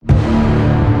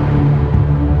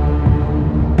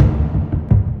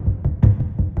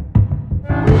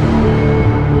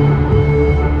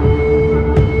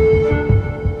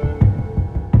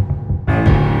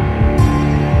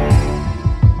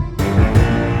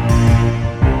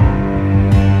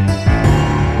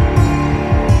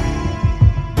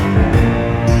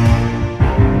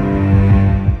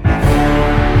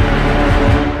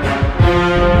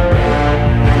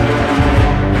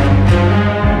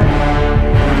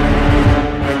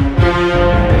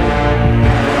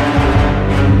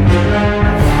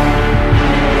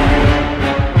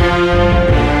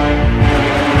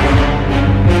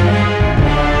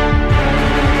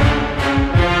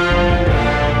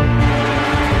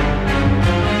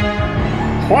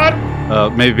What?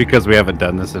 Maybe because we haven't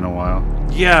done this in a while.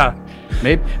 Yeah.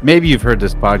 Maybe you've heard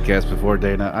this podcast before,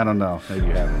 Dana. I don't know. Maybe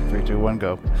you haven't. 3, 2, 1,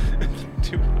 go.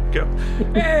 2, go.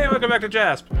 Hey, welcome back to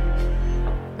Jasp.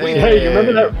 Hey, you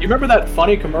remember that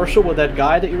funny commercial with that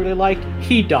guy that you really liked?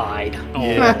 He died.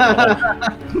 Yeah.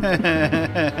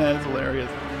 That's hilarious.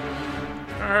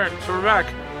 All right, so we're back.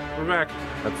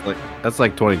 That's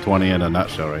like 2020 in a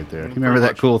nutshell right there. You remember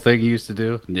that cool thing you used to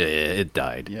do? Yeah, it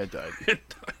died. Yeah, it died.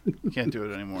 You can't do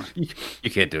it anymore. You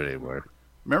can't do it anymore.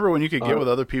 Remember when you could get with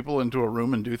other people into a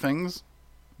room and do things?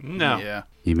 No. Yeah.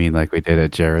 You mean like we did at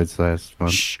Jared's last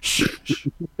month? Shh.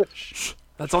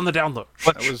 That's on the download.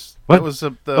 That was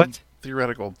the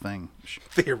theoretical thing.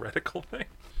 Theoretical thing.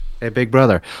 Hey, big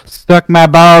brother. Stuck my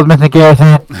balls, Mr.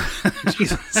 Garrison.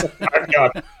 Jesus. I've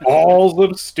got balls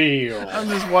of steel. I'm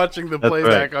just watching the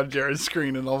playback on Jared's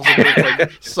screen, and all of a sudden it's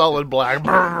like solid black.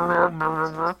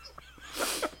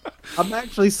 I'm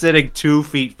actually sitting 2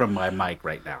 feet from my mic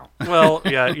right now. Well,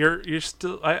 yeah, you're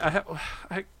still.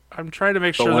 I'm trying to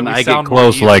make sure But when that we I sound get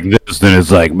close more like this, then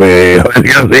it's like me.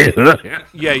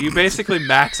 Yeah, you basically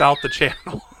max out the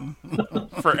channel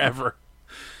forever.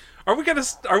 Are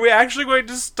we actually going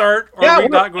to start? Or are we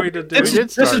not going to do it?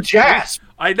 This is Jasp.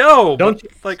 I know. Don't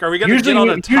are we going to get on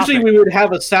a topic? Usually we would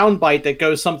have a soundbite that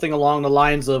goes something along the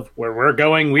lines of "Where we're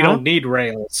going, we don't need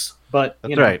rails." But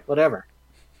That's right. Whatever.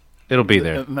 It'll be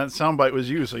there. And that soundbite was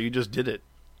you, so you just did it.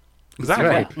 Exactly.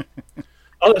 Right.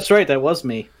 Oh, that's right. That was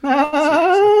me. Dear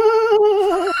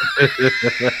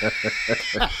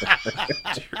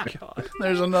God.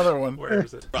 There's another one. Where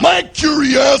is it? My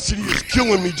curiosity is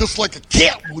killing me just like a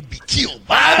cat would be killed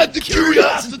by the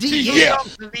curiosity.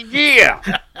 Yeah.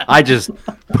 I just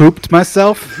pooped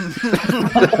myself.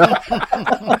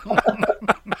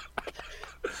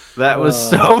 That was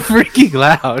so freaking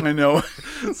loud. I know.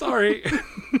 Sorry.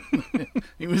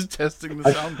 He was testing the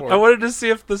soundboard. I wanted to see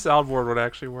if the soundboard would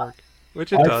actually work,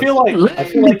 which it does. I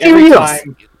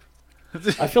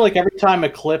feel like every time a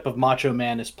clip of Macho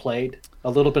Man is played, a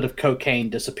little bit of cocaine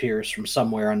disappears from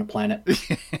somewhere on the planet.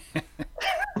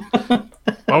 What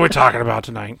are we talking about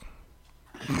tonight?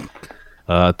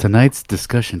 Tonight's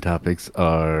discussion topics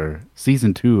are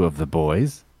Season 2 of The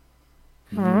Boys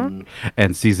and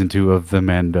Season 2 of The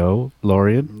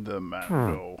Mandalorian. The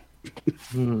Mando.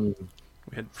 We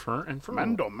had Fur and Fur.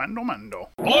 Mando.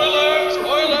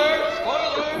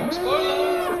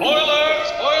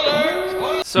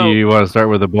 So you want to start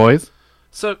with The Boys?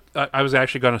 So I was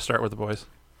actually going to start with The Boys.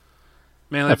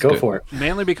 Go for it.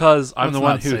 Mainly because I'm Let's the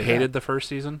one not who say hated the first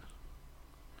season,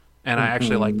 and I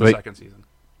actually liked the second season.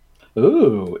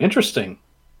 Ooh, interesting.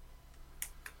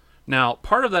 Now,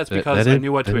 part of that's because I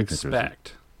knew what to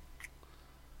expect.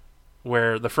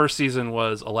 Where the first season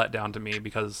was a letdown to me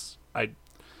because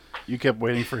You kept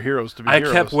waiting for heroes to be I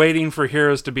heroes. kept waiting for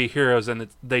heroes to be heroes, and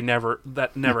that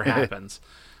never happens.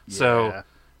 So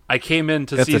I came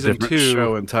into That's season a different 2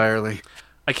 show entirely.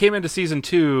 I came into season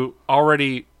 2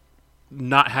 already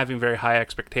not having very high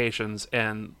expectations,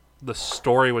 and the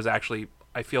story was actually,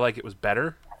 I feel like it was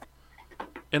better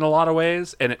in a lot of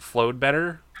ways, and it flowed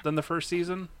better than the first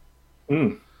season.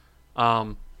 And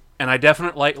I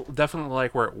definitely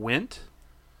like where it went.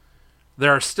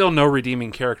 There are still no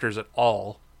redeeming characters at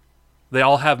all. They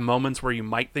all have moments where you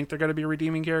might think they're going to be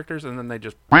redeeming characters, and then they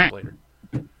just later.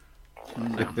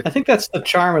 I think that's the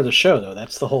charm of the show, though.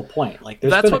 That's the whole point. Like,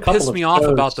 That's what pissed me off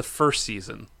about the first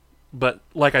season. But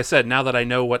like I said, now that I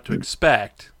know what to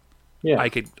expect, I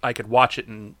could watch it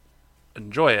and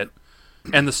enjoy it.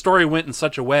 And the story went in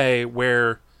such a way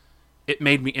where it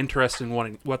made me interested in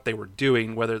wanting what they were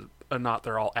doing, whether or not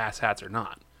they're all asshats or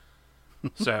not.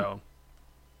 So,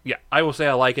 yeah, I will say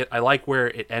I like it. I like where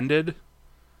it ended,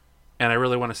 and I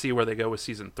really want to see where they go with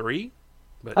season 3.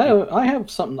 But I have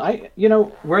something.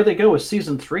 Where they go with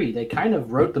season 3, they kind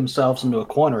of wrote themselves into a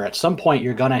corner. At some point,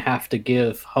 you're gonna have to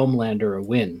give Homelander a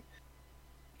win,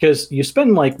 because you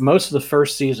spend like most of the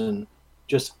first season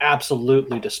just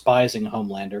absolutely despising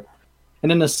Homelander, and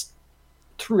then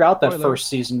throughout that first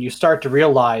season, you start to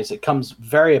realize it comes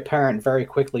very apparent very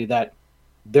quickly that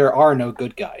there are no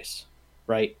good guys,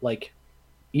 right? Like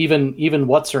even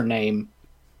what's her name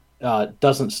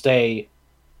doesn't stay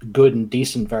good and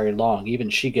decent very long. Even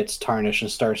she gets tarnished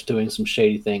and starts doing some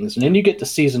shady things. And then you get to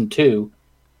season 2,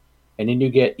 and then you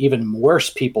get even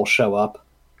worse people show up,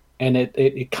 and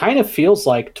it kind of feels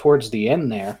like towards the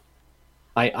end there,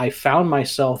 I found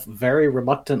myself very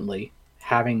reluctantly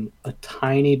having a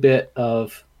tiny bit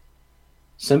of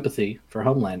sympathy for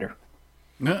Homelander.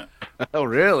 Oh,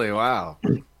 really? Wow.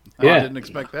 I didn't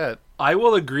expect that. I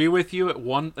will agree with you at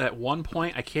one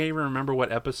point. I can't even remember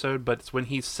what episode, but it's when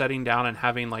he's sitting down and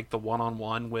having like the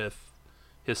one-on-one with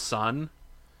his son,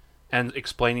 and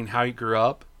explaining how he grew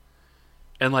up,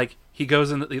 and like he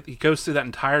goes through that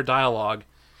entire dialogue,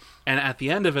 and at the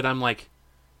end of it, I'm like,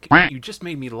 you just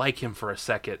made me like him for a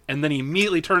second, and then he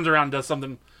immediately turns around and does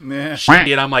something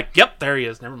shitty, and I'm like, yep, there he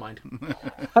is. Never mind.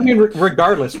 I mean,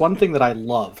 regardless, one thing that I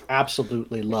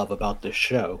absolutely love about this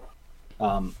show,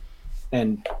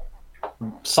 and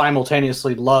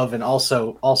simultaneously love and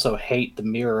also hate the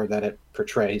mirror that it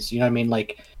portrays. You know what I mean?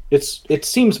 Like, it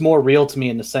seems more real to me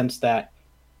in the sense that,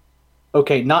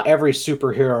 okay, not every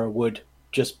superhero would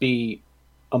just be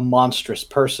a monstrous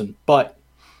person, but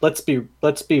let's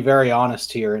be very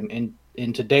honest here.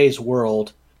 In today's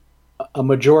world, a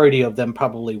majority of them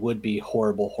probably would be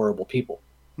horrible people.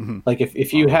 Mm-hmm. Like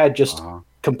if you had just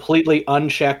completely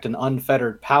unchecked and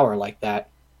unfettered power like that,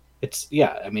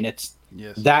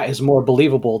 that is more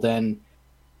believable than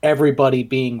everybody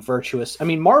being virtuous. I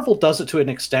mean, Marvel does it to an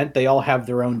extent. They all have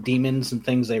their own demons and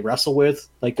things they wrestle with.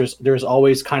 Like there's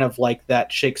always kind of like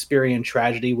that Shakespearean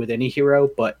tragedy with any hero,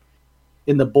 but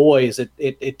in The Boys,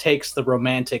 it takes the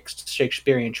romantic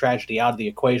Shakespearean tragedy out of the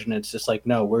equation. It's just like,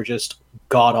 no, we're just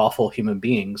god-awful human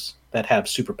beings that have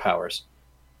superpowers.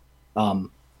 And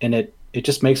it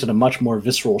just makes it a much more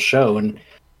visceral show. And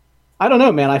I don't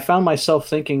know, man, I found myself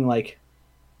thinking, like,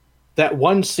 that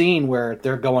one scene where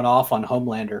they're going off on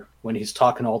Homelander when he's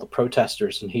talking to all the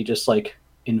protesters and he just, like,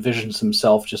 envisions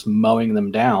himself just mowing them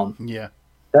down. Yeah.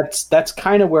 That's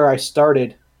kind of where I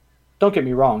started. Don't get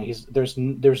me wrong,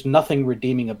 there's nothing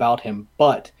redeeming about him,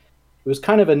 but it was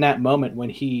kind of in that moment when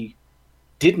he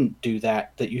didn't do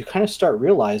that you kind of start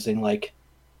realizing, like,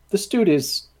 this dude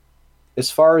is, as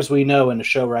far as we know in the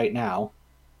show right now,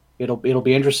 it'll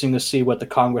be interesting to see what the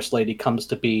Congress lady comes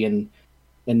to be in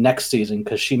next season,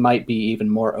 because she might be even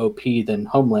more OP than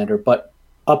Homelander. But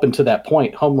up until that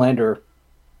point, Homelander,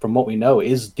 from what we know,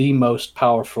 is the most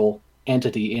powerful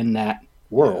entity in that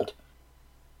world.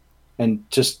 Yeah. And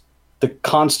just the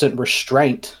constant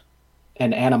restraint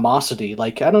and animosity,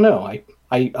 like, I don't know.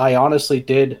 I honestly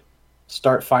did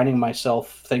start finding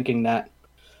myself thinking that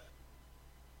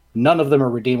none of them are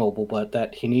redeemable, but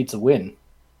that he needs a win.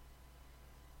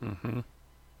 Mm-hmm.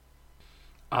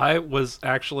 I was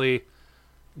actually...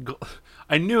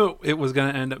 I knew it was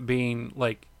going to end up being,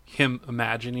 like, him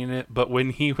imagining it, but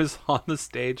when he was on the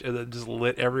stage and then just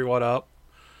lit everyone up,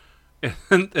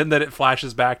 and then it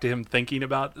flashes back to him thinking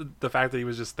about the fact that he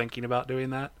was just thinking about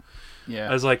doing that. Yeah.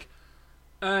 I was like,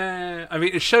 I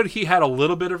mean, it showed he had a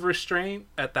little bit of restraint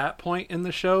at that point in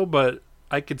the show, but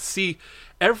I could see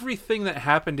everything that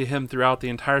happened to him throughout the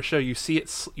entire show. You see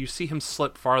him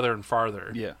slip farther and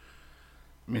farther. Yeah.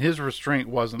 I mean, his restraint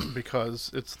wasn't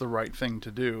because it's the right thing to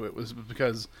do. It was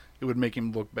because it would make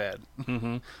him look bad.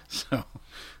 Mm-hmm. So,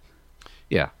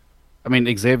 yeah. I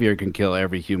mean, Xavier can kill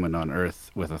every human on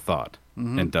Earth with a thought,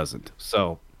 and doesn't.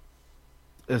 So,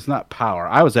 it's not power.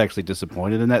 I was actually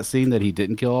disappointed in that scene that he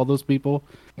didn't kill all those people,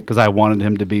 because I wanted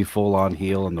him to be full-on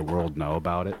heel and the world know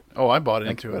about it. Oh, I bought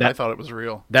into it. I thought it was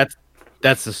real. That's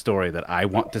the story that I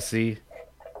want to see.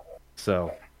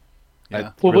 So,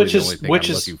 yeah. Well, really which is I'm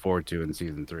looking forward to in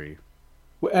season 3.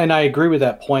 And I agree with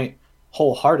that point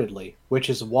wholeheartedly, which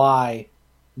is why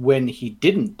when he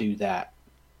didn't do that,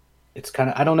 it's kind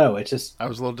of, I don't know, it's just, I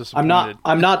was a little disappointed.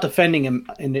 I'm not defending him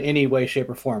in any way, shape,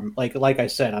 or form. Like I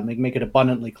said, I'm make it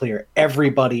abundantly clear.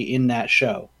 Everybody in that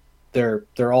show, they're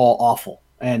all awful,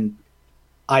 and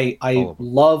I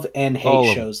love and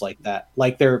hate shows like that.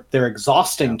 Like they're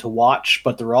exhausting to watch,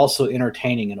 but they're also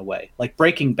entertaining in a way. Like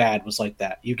Breaking Bad was like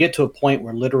that. You get to a point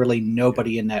where literally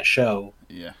nobody in that show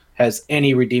has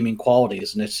any redeeming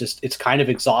qualities, and it's kind of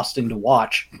exhausting to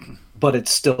watch, but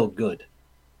it's still good.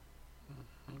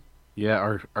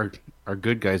 Yeah, our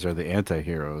good guys are the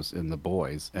anti-heroes in The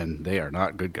Boys, and they are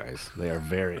not good guys. They are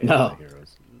very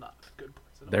anti-heroes. Not good.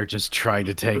 They're just trying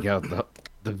to take out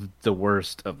the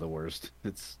worst of the worst.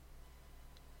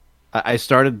 I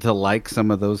started to like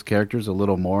some of those characters a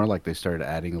little more. Like they started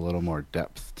adding a little more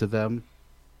depth to them.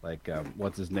 Like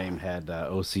what's his name had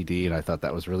OCD, and I thought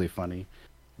that was really funny.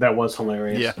 That was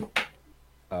hilarious.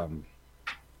 Yeah.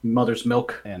 Mother's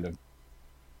Milk. And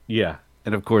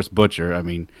and of course Butcher. I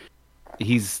mean,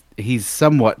 he's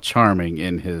somewhat charming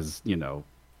in his,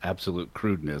 absolute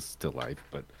crudeness to life,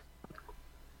 but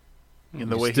in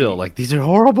the way like, these are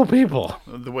horrible people.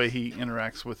 The way he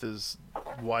interacts with his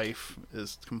wife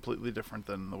is completely different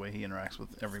than the way he interacts with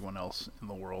everyone else in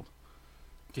the world.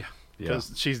 Yeah.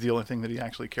 Because she's the only thing that he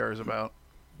actually cares about.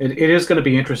 It is going to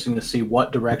be interesting to see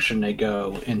what direction they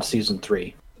go in season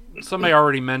 3. Somebody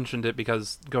already mentioned it,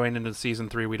 because going into season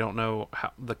 3, we don't know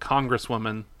how the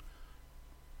Congresswoman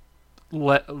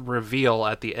reveal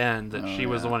at the end that she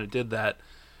was the one who did that.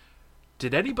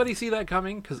 Did anybody see that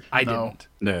coming? Because I didn't.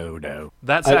 No.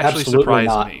 That's I actually absolutely surprised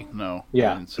not. me. No.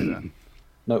 Yeah. I didn't see that.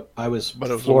 No, I was.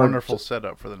 But it was a floored. wonderful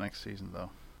setup for the next season,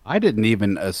 though. I didn't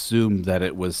even assume that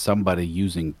it was somebody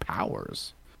using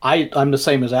powers. I'm the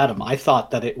same as Adam. I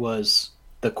thought that it was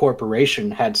the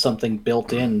corporation had something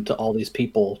built in to all these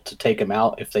people to take them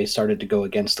out if they started to go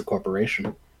against the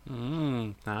corporation.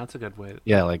 That's a good way.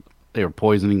 Yeah, like they were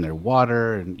poisoning their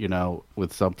water, and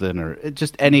with something, or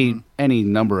just any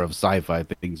number of sci-fi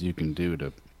things you can do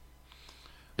to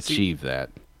achieve that.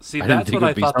 See, I didn't that's think what it I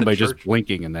would be thought somebody the church. just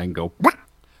blinking and then go. What?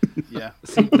 Yeah.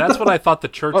 See, that's what I thought the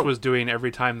church was doing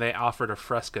every time they offered a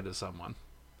fresca to someone.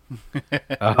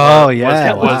 Oh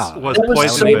yeah, Was wow. That was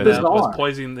poisoning so them, was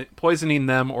bizarre. poisoning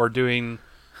them, or doing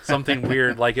something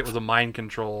weird like it was a mind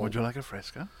control. Would you like a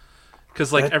fresca?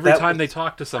 Because like That- every that time was- they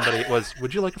talked to somebody, it was,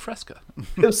 "Would you like a fresca?"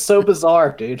 It was so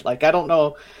bizarre, dude. Like I don't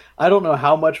know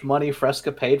how much money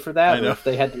Fresca paid for that, I or know. if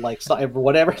they had to like sign or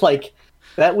whatever. Like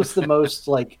that was the most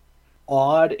like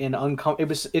odd and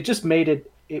uncomfortable. It just made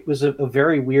it. It was a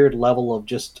very weird level of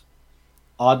just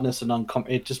oddness and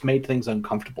uncomfortable. It just made things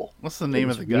uncomfortable. What's the name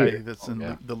was of the guy weird. that's in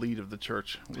Yeah. the lead of the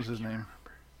church? What was his name?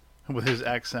 With his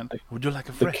accent. Would you like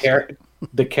a The fresca?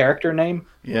 the character name,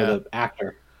 Yeah. or the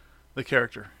actor. The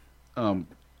character.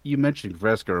 You mentioned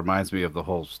Fresca reminds me of the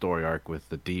whole story arc with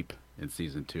the Deep in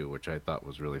season 2, which I thought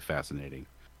was really fascinating.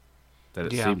 That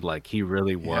it Yeah. seemed like he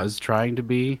really was trying to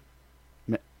be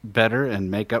better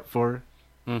and make up for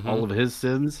all of his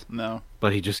sins, No.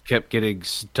 but he just kept getting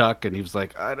stuck, and he was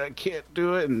like, I can't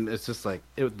do it, and it's just like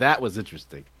that was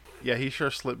interesting. Yeah, he sure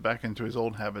slipped back into his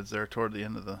old habits there toward the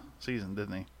end of the season,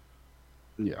 didn't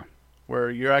he? Yeah. Where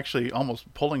you're actually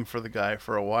almost pulling for the guy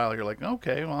for a while. You're like,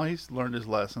 okay, well, he's learned his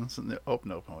lessons. And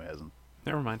no, he hasn't.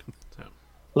 Never mind. So,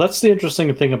 Well, that's the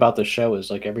interesting thing about the show is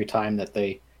like every time that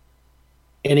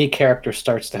any character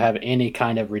starts to have any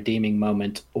kind of redeeming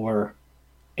moment, or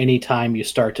any time you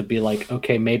start to be like,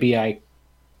 okay, maybe I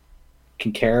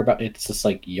can care about it's just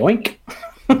like yoink.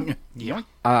 Yeah.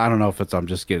 I don't know if I'm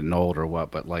just getting old or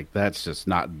what, but like that's just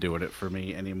not doing it for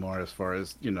me anymore as far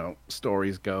as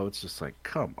stories go. It's just like,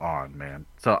 come on, man.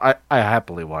 So I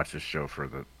happily watch this show for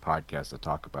the podcast to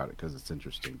talk about it because it's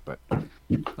interesting. But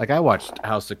like I watched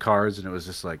House of Cards, and it was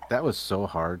just like that was so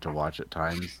hard to watch at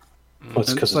times. Well, it's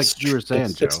And because like you were saying,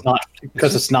 it's Joe. not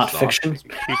because it's not exhausting.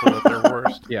 fiction. People at their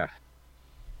worst. Yeah,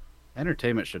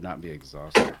 entertainment should not be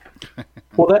exhausting.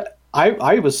 Well, that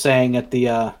I was saying at the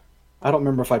I don't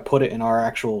remember if I put it in our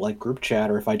actual like group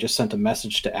chat or if I just sent a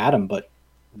message to Adam, but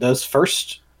those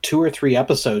first 2 or 3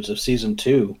 episodes of season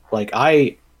 2, like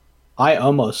I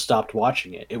almost stopped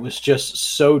watching it. It was just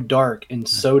so dark and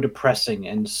so depressing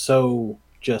and so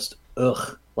just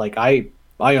ugh. Like I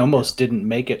almost didn't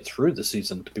make it through the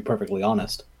season, to be perfectly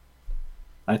honest.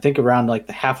 I think around like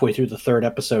the halfway through the 3rd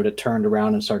episode, it turned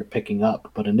around and started picking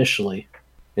up, but initially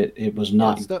it was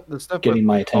not the stuff getting with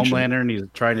my attention. Homelander, and he's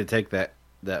trying to take that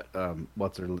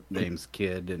what's her name's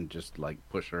kid and just like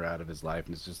push her out of his life,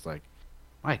 and it's just like,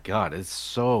 my God, it's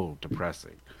so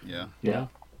depressing. Yeah. Yeah.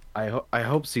 I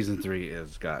hope season 3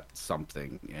 has got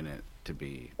something in it to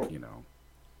be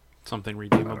something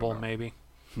redeemable, maybe.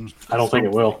 I don't think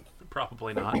it will.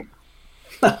 Probably not.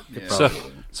 Yeah.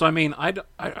 So I mean, I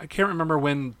can't remember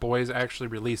when Boys actually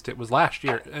released. It was last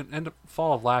year, end of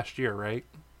fall of last year, right?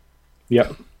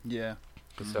 Yep. Yeah.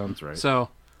 That sounds right. So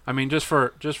I mean, just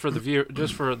for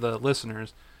the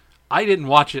listeners, I didn't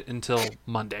watch it until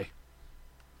Monday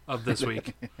of this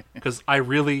week because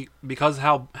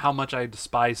how much I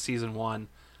despise season 1,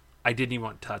 I didn't even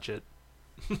want to touch it.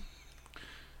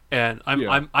 And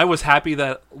I was happy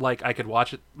that like I could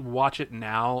watch it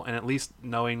now, and at least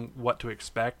knowing what to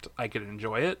expect, I could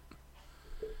enjoy it,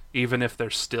 even if there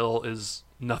still is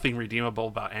nothing redeemable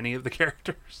about any of the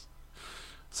characters.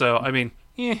 So I mean,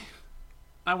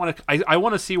 I want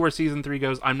to see where season 3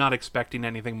 goes. I'm not expecting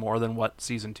anything more than what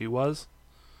season 2 was,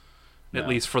 at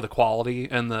least for the quality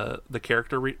and the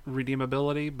character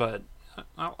redeemability. But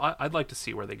I'd like to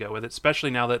see where they go with it, especially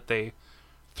now that they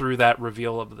threw that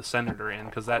reveal of the senator in,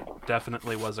 because that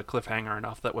definitely was a cliffhanger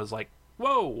enough that was like,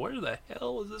 whoa, where the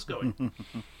hell is this going?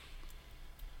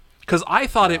 Because I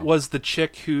thought it was the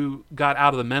chick who got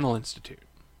out of the mental institute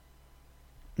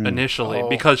initially,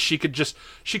 because she could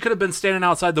have been standing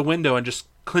outside the window and just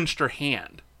clenched her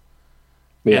hand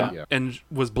and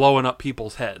was blowing up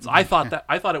people's heads. I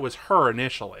thought it was her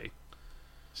initially.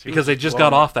 Because they just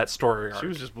got off that story arc. She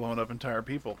was just blowing up entire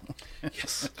people.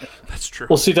 Yes, that's true.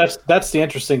 Well, see, that's the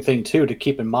interesting thing too to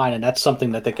keep in mind, and that's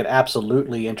something that they could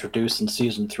absolutely introduce in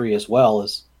season 3 as well.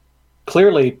 Is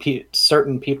clearly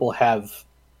certain people have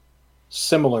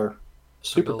similar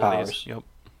superpowers Yep.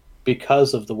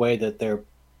 because of the way that they're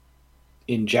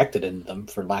injected in them,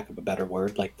 for lack of a better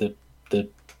word, like the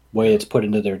way it's put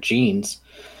into their genes.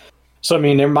 So I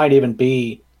mean, there might even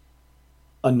be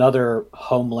another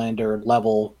Homelander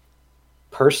level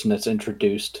person that's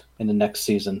introduced in the next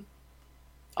season.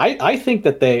 I think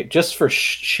that they, just for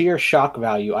sheer shock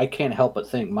value, I can't help but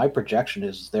think my projection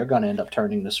is they're going to end up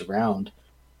turning this around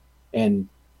and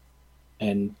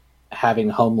having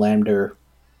Homelander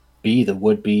be the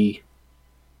would-be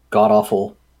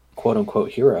god-awful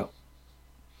quote-unquote hero.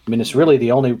 I mean, it's really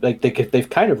the only, like, they've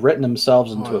kind of written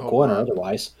themselves into a corner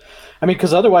otherwise. I mean,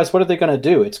 because otherwise, what are they going to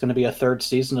do? It's going to be a third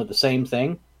season of the same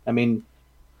thing? I mean,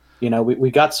 you know, we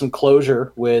got some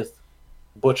closure with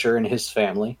Butcher and his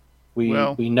family.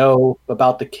 We know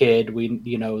about the kid.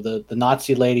 The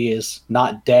Nazi lady is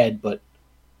not dead, but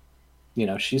you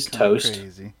know, she's toast.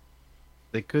 Crazy.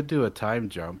 They could do a time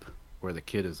jump where the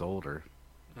kid is older.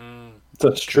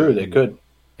 That's true. They could,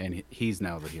 and he's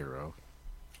now the hero.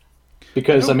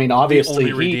 Because I mean, obviously,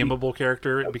 the only redeemable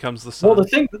character becomes the son. Well,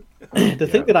 the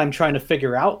thing that I'm trying to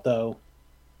figure out though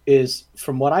is,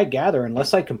 from what I gather,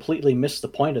 unless I completely missed the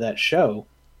point of that show,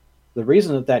 the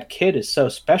reason that kid is so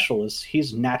special is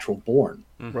he's natural born.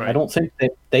 Right. I don't think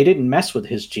that they didn't mess with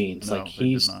his genes. No, like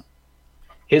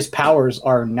his powers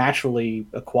are naturally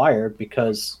acquired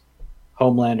because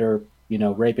Homelander,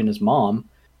 raping his mom.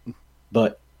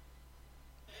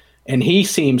 And he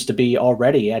seems to be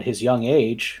already at his young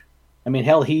age. I mean,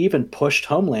 hell, he even pushed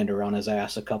Homelander on his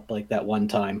ass a couple like that one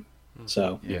time.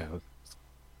 So yeah.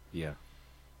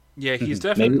 Yeah, he's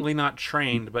definitely not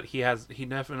trained, but he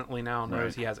definitely now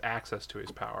knows he has access to his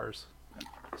powers.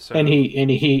 So. And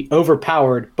he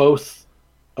overpowered both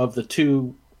of the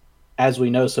two, as we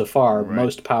know so far,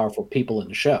 most powerful people in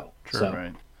the show. True. So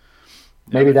right.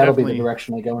 Maybe that'll be the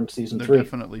direction they go in season 3. They're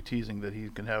definitely teasing that he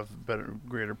can have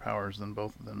greater powers than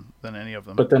any of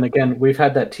them. But then again, we've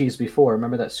had that tease before.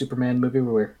 Remember that Superman movie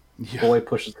where boy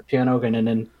pushes the piano and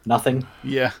then nothing?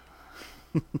 Yeah.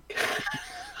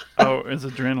 Oh, it's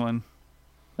adrenaline.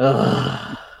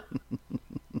 Ugh.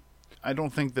 I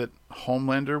don't think that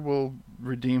Homelander will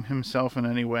redeem himself in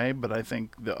any way, but I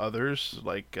think the others,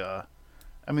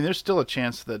 there's still a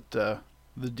chance that the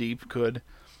Deep could,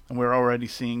 and we're already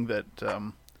seeing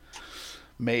that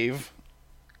Maeve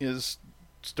is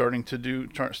starting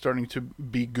to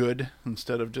be good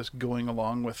instead of just going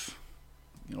along with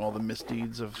all the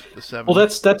misdeeds of the Seven. Well,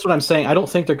 that's what I'm saying. I don't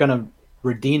think they're going to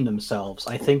redeem themselves.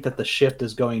 I think that the shift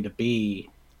is going to be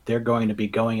they're going to be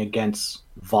going against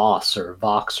Voss or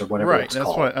Vox or whatever it's called.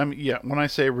 Right, that's what I mean. Yeah, when I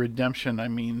say redemption, I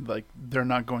mean they're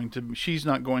not going to. She's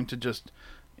not going to just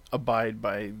abide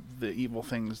by the evil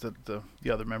things that the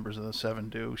other members of the Seven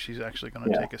do. She's actually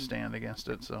going to take a stand against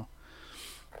it. So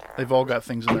they've all got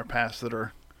things in their past that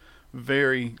are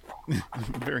very,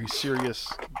 very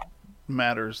serious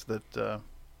matters that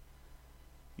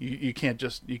you can't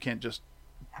just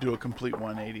do a complete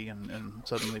 180 and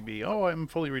suddenly be, I'm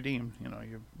fully redeemed.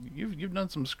 You've done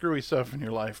some screwy stuff in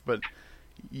your life, but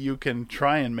you can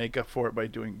try and make up for it by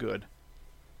doing good.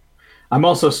 I'm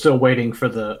also still waiting for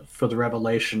the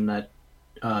revelation that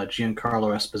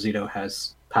Giancarlo Esposito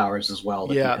has powers as well.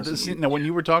 Now when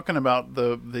you were talking about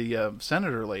the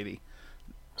senator lady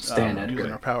using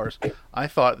her powers, I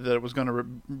thought that it was going to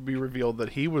be revealed that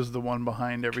he was the one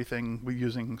behind everything,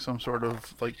 using some sort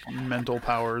of mental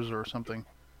powers or something.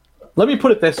 Let me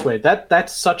put it this way: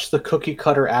 that's such the cookie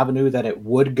cutter avenue that it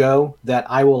would go, that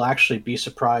I will actually be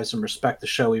surprised and respect the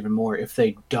show even more if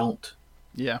they don't.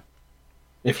 Yeah.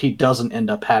 If he doesn't end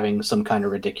up having some kind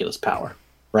of ridiculous power,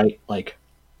 right? I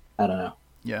don't know.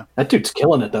 Yeah. That dude's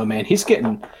killing it though, man. He's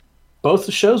getting both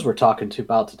the shows we're talking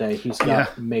about today. He's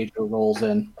got major roles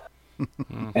in,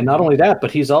 and not only that, but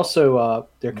he's also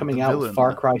they're coming out with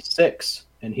Far Cry 6,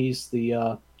 and he's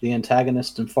the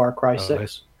antagonist in Far Cry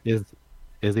 6.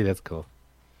 Is he? That's cool.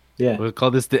 Yeah. We'll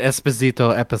call this the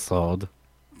Esposito episode.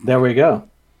 There we go.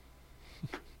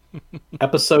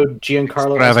 Episode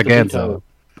Giancarlo Esposito.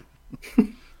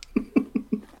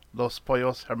 Los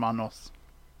Pollos Hermanos.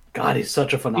 God, he's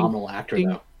such a phenomenal actor,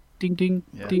 though. Ding ding.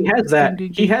 Yeah. He has that.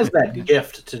 He has that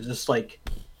gift to just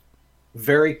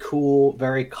very cool,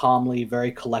 very calmly,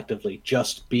 very collectively,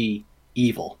 just be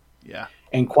evil. Yeah.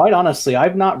 And quite honestly,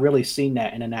 I've not really seen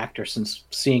that in an actor since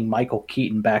seeing Michael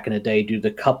Keaton back in the day do the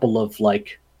couple of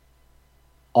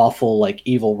awful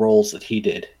evil roles that he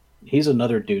did. He's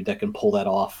another dude that can pull that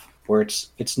off, where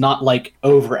it's not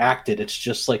overacted. It's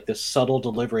just this subtle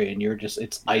delivery, and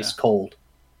it's ice cold.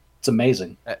 It's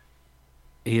amazing.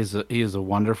 He is a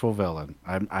wonderful villain.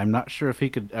 I'm not sure if he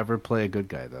could ever play a good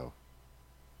guy though.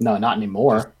 No, not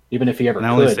anymore. Even if he ever could. I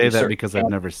only say that because I've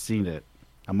never seen it.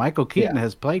 Michael Keaton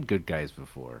has played good guys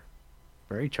before.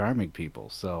 very charming people.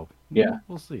 So yeah,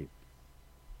 we'll see.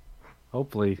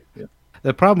 Hopefully, yeah.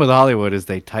 The problem with Hollywood is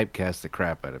they typecast the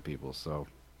crap out of people. So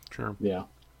Sure. Yeah.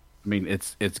 I mean,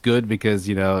 it's good because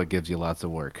it gives you lots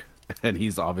of work, and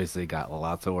he's obviously got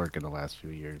lots of work in the last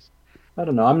few years. I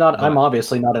don't know. I'm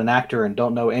obviously not an actor and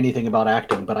don't know anything about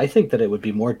acting, but I think that it would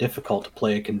be more difficult to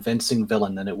play a convincing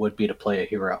villain than it would be to play a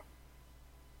hero.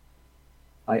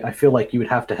 I feel like you would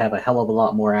have to have a hell of a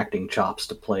lot more acting chops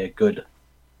to play a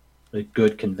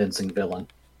good convincing villain.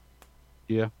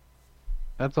 Yeah,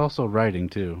 that's also writing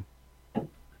too.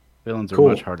 Villains are Cool.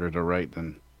 much harder to write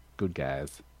than good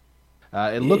guys.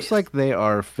 It looks like they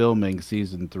are filming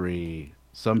season 3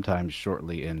 sometime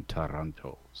shortly in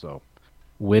Toronto. So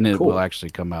when it will actually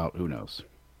come out, who knows?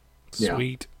 Yeah.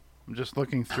 Sweet. I'm just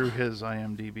looking through his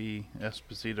IMDb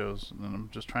Esposito's, and I'm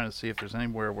just trying to see if there's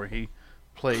anywhere where he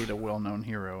played a well-known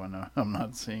hero, and I'm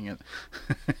not seeing it.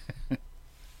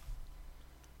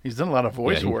 He's done a lot of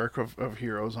voice work of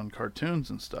heroes on cartoons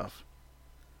and stuff.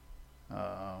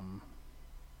 And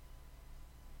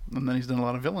then he's done a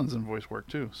lot of villains in voice work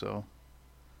too. So,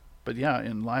 but yeah,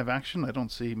 in live action, I don't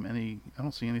see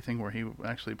anything where he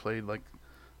actually played like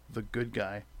the good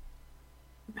guy.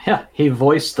 Yeah, he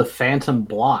voiced the Phantom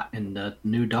Blot in the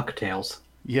new DuckTales.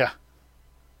 Yeah,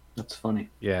 That's funny.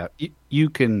 Yeah, you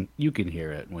can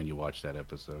hear it when you watch that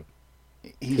episode.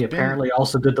 He apparently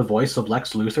also did the voice of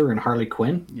Lex Luthor and Harley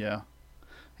Quinn. Yeah,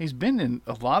 he's been in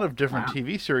a lot of different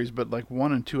TV series, but like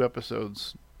 1 and 2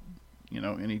 episodes,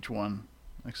 in each one,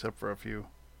 except for a few.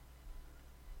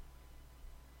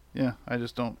 Yeah, I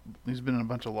just don't. He's been in a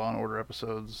bunch of Law and Order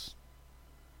episodes.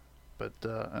 But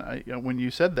when you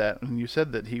said that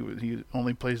he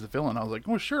only plays the villain, I was like,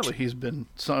 well, surely he's been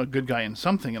a good guy in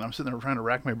something. And I'm sitting there trying to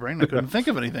rack my brain. I couldn't think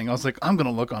of anything. I was like, I'm going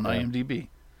to look on IMDb.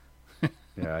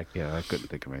 Yeah, I couldn't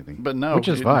think of anything. But no, which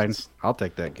is fine. I'll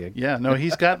take that gig. Yeah, no,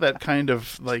 he's got that kind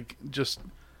of like just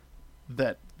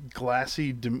that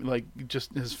glassy, like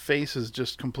just his face is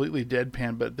just completely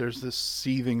deadpan, but there's this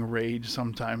seething rage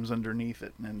sometimes underneath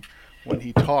it, and when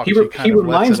he talks, he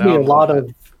reminds me a lot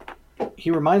of.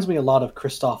 He reminds me a lot of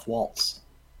Christoph Waltz.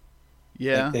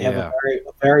 Yeah, like they have a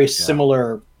very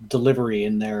similar delivery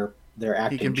in their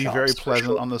acting. He can be very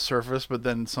pleasant on the surface, but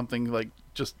then something like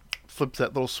just flips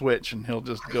that little switch, and he'll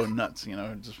just go nuts.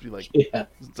 Just be like,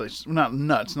 it's like, not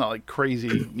nuts, not like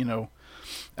crazy,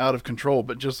 out of control,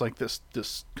 but just like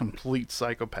this complete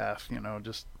psychopath.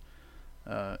 Just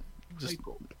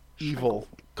evil,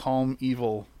 calm,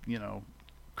 evil.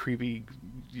 Creepy.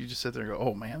 You just sit there and go,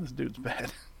 oh man, this dude's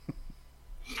bad.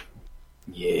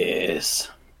 Yes.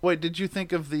 Wait, did you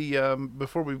think of the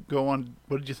before we go on?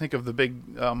 What did you think of the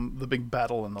big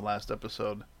battle in the last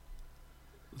episode?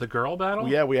 The girl battle?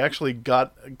 Yeah, we actually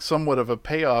got somewhat of a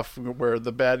payoff where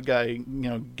the bad guy,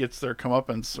 gets their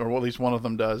comeuppance, or at least one of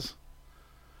them does.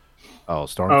 Oh,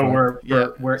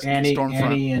 Stormfront. Where Annie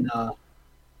and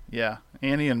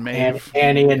Annie and Maeve.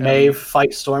 Annie and Maeve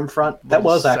fight Stormfront. That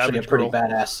was actually a pretty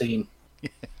badass scene. Yeah,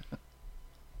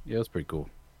 it was pretty cool.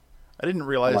 I didn't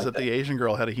realize that the Asian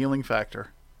girl had a healing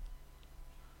factor.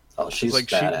 Oh, she's like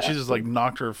badass. she just like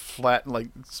knocked her flat, like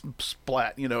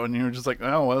splat, and you're just like,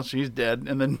 oh well, she's dead.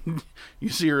 And then you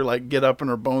see her like get up and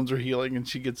her bones are healing, and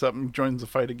she gets up and joins the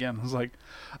fight again. I was like,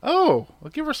 oh, I'll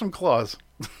give her some claws.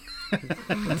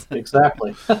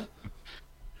 Exactly.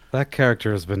 That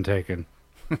character has been taken.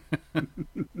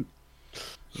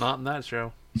 Not in that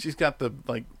show. She's got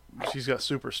she's got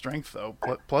super strength though,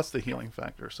 plus the healing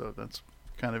factor. So that's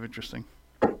kind of interesting.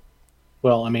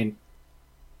 Well, I mean,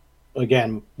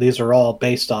 again, these are all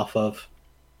based off of.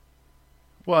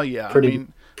 Well, yeah, pretty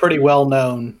well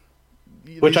known,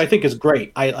 which I think is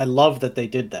great. I love that they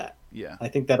did that. Yeah, I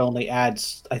think that only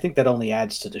adds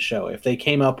to the show. If they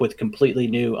came up with completely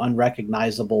new,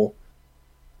 unrecognizable,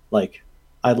 like,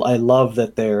 I love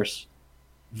that there's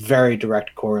very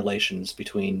direct correlations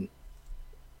between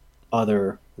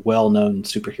other well-known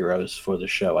superheroes for the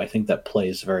show. I think that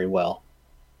plays very well.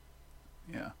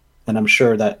 Yeah. And I'm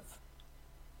sure that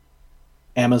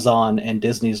Amazon and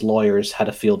Disney's lawyers had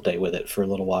a field day with it for a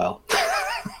little while.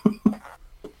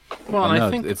 Well,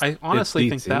 and I honestly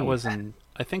think that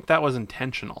was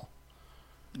intentional.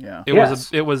 Yeah. It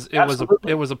was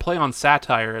a play on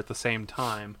satire at the same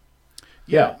time.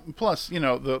 Yeah. Plus,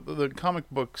 the comic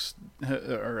books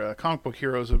or comic book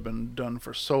heroes have been done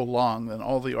for so long, and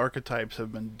all the archetypes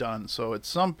have been done. So at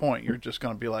some point, you're just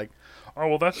going to be like, oh,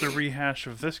 well, that's a rehash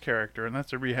of this character, and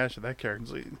that's a rehash of that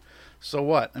character. So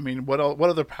what? I mean, what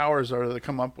other powers are they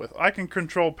come up with? I can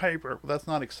control paper. Well, that's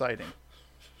not exciting.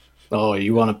 Oh,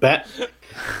 you want to bet?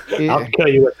 I'll kill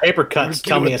you with paper cuts.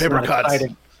 Tell me it's not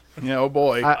exciting. Yeah, oh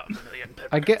boy.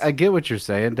 I get what you're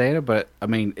saying, Dana, but I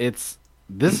mean,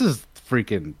 this is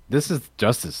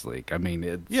Justice League. I mean,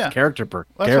 it's character per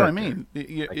That's character. what I mean.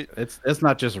 It's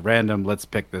not just random. Let's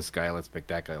pick this guy. Let's pick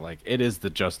that guy. Like, it is the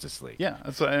Justice League. Yeah,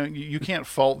 that's you can't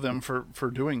fault them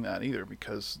for doing that either,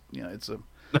 because it's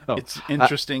No, it's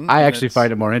interesting. I actually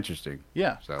find it more interesting.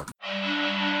 Yeah. So.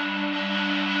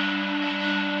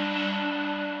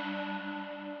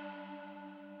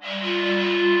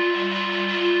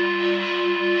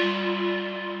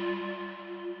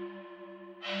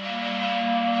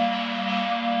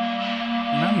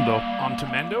 Mando. On to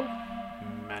Mando?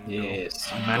 Mando.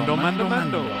 Yes. Mando.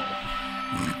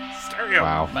 Stereo.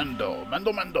 Wow.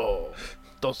 Mando.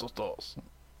 Dos.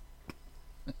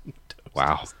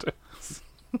 Wow.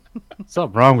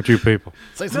 Something wrong with you people.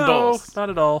 Say some No, dos. not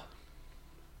at all.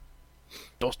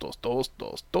 Dos. Oh,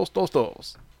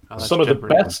 that's Some of the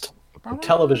Jeopardy. best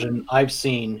television I've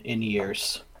seen in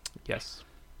years. Yes.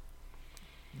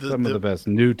 Some of the best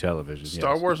new television.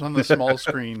 Star yes. Wars on the small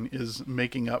screen is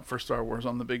making up for Star Wars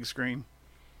on the big screen.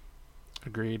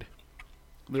 Agreed.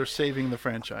 They're saving the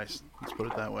franchise. Let's put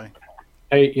it that way.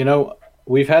 Hey,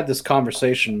 we've had this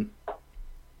conversation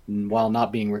while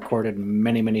not being recorded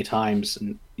many, many times.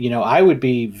 And, I would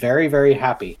be very, very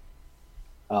happy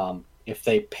if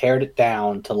they pared it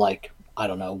down to, like, I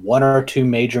don't know, 1 or 2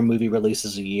 major movie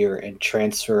releases a year and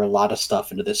transfer a lot of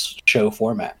stuff into this show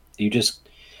format.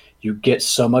 You get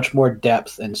so much more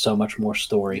depth and so much more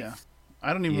story. Yeah.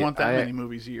 I don't even want that many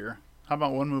movies a year. How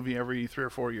about one movie every 3 or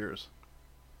 4 years?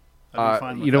 I'd be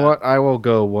fine with you know that. what? I will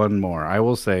go one more. I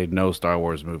will say no Star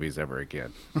Wars movies ever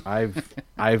again.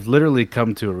 I've literally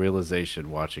come to a realization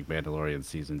watching Mandalorian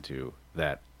season 2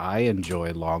 that I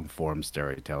enjoy long form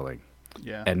storytelling.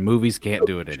 Yeah. And movies can't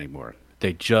do it anymore.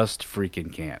 They just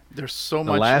freaking can't. There's so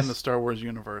much in the Star Wars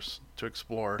universe to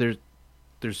explore.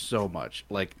 There's so much.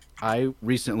 Like, I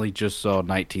recently just saw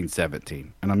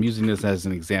 1917, and I'm using this as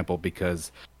an example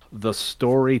because the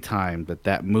story time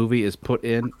that movie is put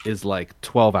in is like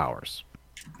 12 hours.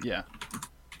 Yeah.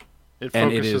 It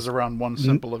And focuses around one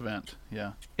simple event.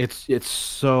 Yeah. It's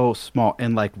so small.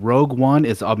 And like Rogue One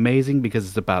is amazing because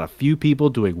it's about a few people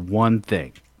doing one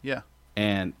thing. Yeah.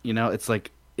 And it's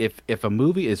like if a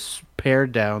movie is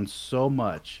pared down so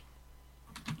much,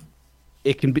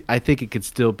 I think it could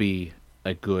still be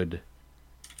a good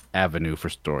avenue for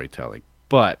storytelling.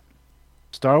 But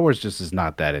Star Wars just is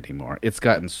not that anymore. It's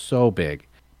gotten so big.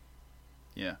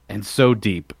 Yeah. And so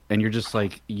deep. And you're just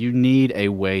like, you need a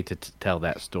way to tell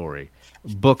that story.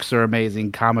 Books are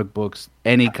amazing. Comic books,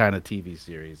 any kind of TV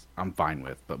series, I'm fine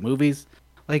with. But movies,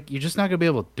 like, you're just not going to be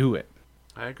able to do it.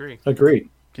 I agree. Agreed.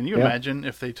 Can you imagine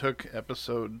if they took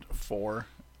episode 4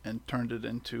 and turned it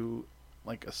into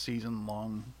like a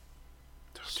season-long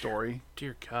story?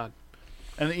 Dear God.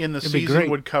 And in the It'd be season great.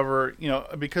 would cover,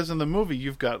 because in the movie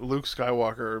you've got Luke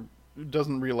Skywalker who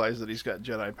doesn't realize that he's got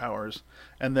Jedi powers,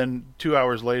 and then 2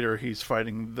 hours later he's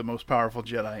fighting the most powerful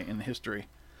Jedi in history.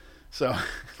 So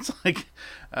it's like,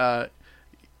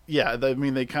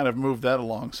 they kind of moved that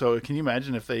along. So can you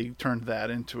imagine if they turned that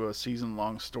into a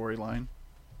season-long storyline?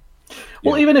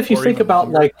 Well, even if you Or think even about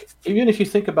longer.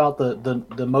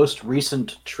 the most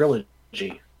recent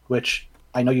trilogy, which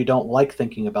I know you don't like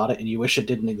thinking about it and you wish it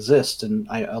didn't exist, and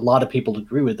a lot of people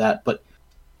agree with that, but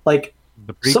like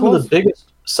The some of prequels?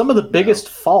 the biggest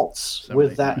faults So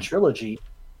with many. that trilogy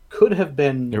could have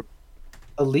been Yep.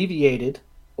 alleviated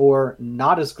or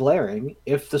not as glaring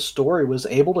if the story was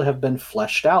able to have been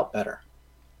fleshed out better.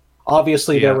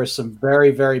 Obviously, Yeah. there were some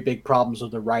very, very big problems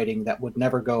with the writing that would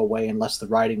never go away unless the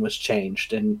writing was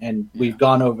changed, and we've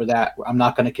gone over that. I'm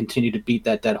not going to continue to beat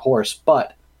that dead horse,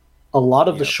 but a lot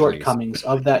of the Yeah, shortcomings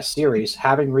of that series,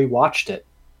 having rewatched it,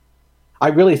 I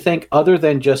really think, other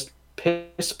than just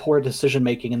piss poor decision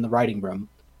making in the writing room,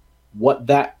 what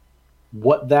that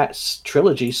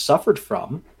trilogy suffered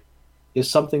from is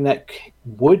something that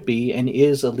would be and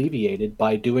is alleviated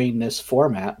by doing this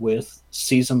format with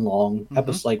season long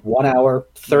episodes, like 1 hour,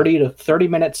 30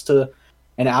 minutes to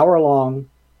an hour long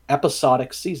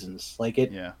episodic seasons. Like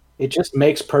it just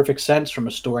makes perfect sense from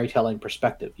a storytelling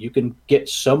perspective. You can get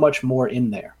so much more in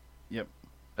there. Yep.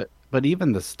 But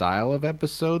even the style of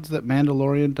episodes that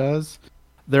Mandalorian does,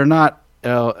 they're not,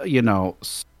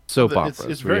 soap operas.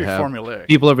 It's where you very have formulaic.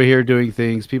 People over here doing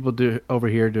things, over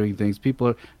here doing things.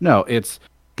 No, it's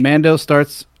Mando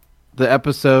starts the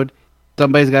episode,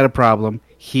 somebody's got a problem,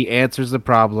 he answers the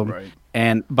problem, Right.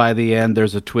 and by the end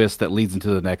there's a twist that leads into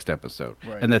the next episode.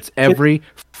 Right. And that's every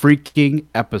freaking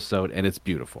episode, and it's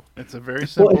beautiful. It's a very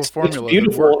simple It's formula. that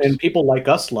beautiful, works. and people like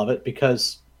us love it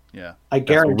because Yeah. I what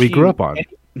guarantee we grew you, up on.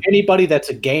 Anybody that's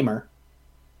a gamer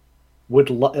would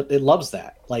it loves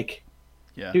that. Like,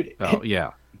 Yeah. dude, Oh,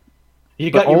 yeah.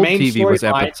 You got your main TV was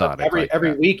storyline. episodic.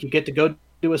 Every week you get to go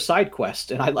do a side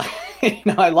quest, and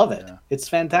I love it. Yeah. It's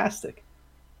fantastic.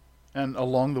 And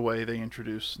along the way, they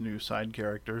introduce new side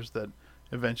characters that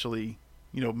eventually,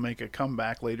 make a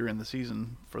comeback later in the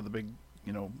season for the big,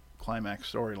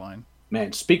 climax storyline.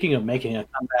 Man, speaking of making a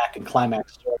comeback and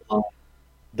climax storyline,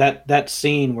 that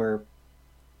scene where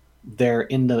they're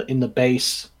in the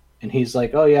base and he's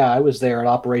like, "Oh yeah, I was there at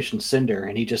Operation Cinder,"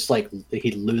 and he just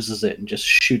he loses it and just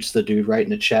shoots the dude right in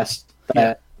the chest.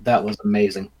 That was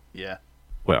amazing. Yeah.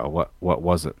 Well, what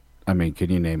was it? I mean, can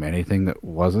you name anything that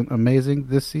wasn't amazing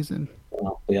this season?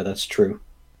 Well, yeah, that's true.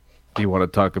 Do you want to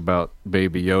talk about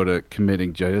Baby Yoda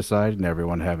committing genocide and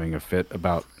everyone having a fit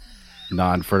about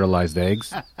non-fertilized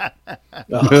eggs?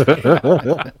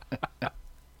 Wow.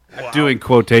 Doing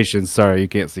quotations. Sorry, you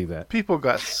can't see that. People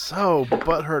got so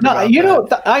butthurt. No, about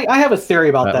that. I have a theory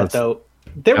about that though.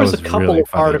 There was a couple really of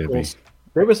articles.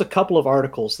 There was a couple of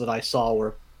articles that I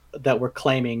saw that were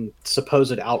claiming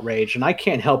supposed outrage, and I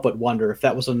can't help but wonder if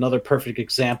that was another perfect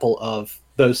example of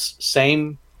those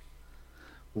same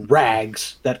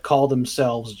rags that call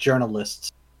themselves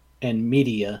journalists and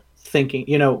media thinking,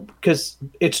 because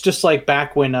it's just like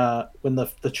back when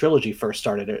the trilogy first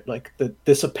started, like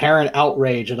this apparent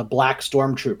outrage at a black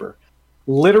stormtrooper.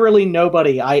 Literally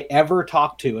nobody I ever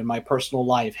talked to in my personal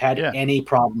life had any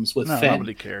problems with Finn.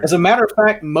 Nobody cares. As a matter of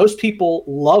fact, most people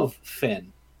love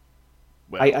Finn.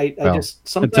 Well, I just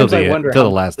sometimes I wonder until the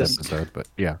last episode, but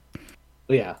yeah,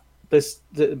 this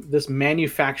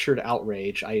manufactured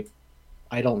outrage.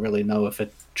 I don't really know if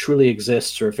it truly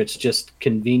exists or if it's just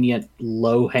convenient,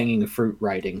 low-hanging fruit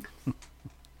writing.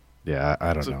 Yeah,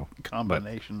 I don't know. A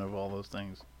combination of all those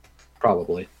things.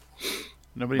 Probably.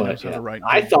 Nobody knows how to write.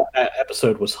 I thought that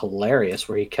episode was hilarious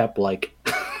where he kept like...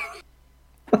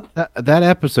 that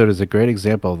episode is a great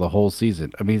example of the whole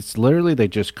season. I mean, it's literally they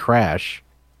just crash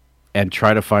and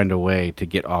try to find a way to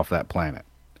get off that planet.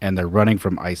 And they're running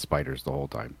from ice spiders the whole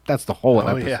time. That's the whole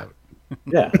episode.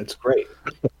 Yeah, it's great.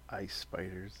 Ice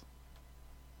spiders.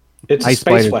 It's ice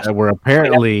spiders that were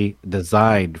apparently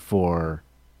designed for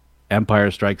Empire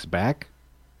Strikes Back.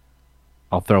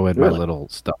 I'll throw in my little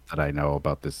stuff that I know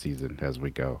about this season as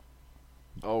we go.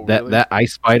 Oh, really? That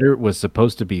ice spider was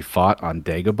supposed to be fought on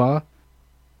Dagobah.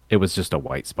 It was just a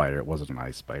white spider. It wasn't an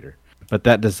ice spider. But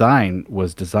that design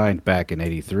was designed back in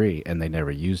 '83, and they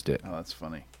never used it. Oh, that's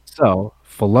funny. So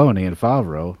Filoni and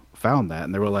Favreau found that,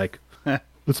 and they were like,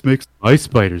 "Let's make some ice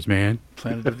spiders, man."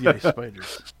 Planet of the Ice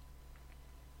Spiders.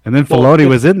 And then Filoni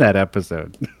was in that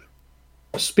episode.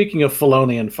 Speaking of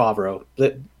Filoni and Favreau,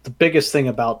 the biggest thing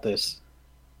about this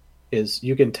is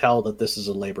you can tell that this is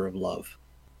a labor of love.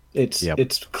 It's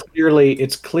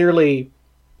clearly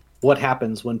what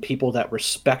happens when people that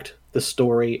respect the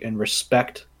story and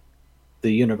respect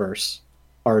the universe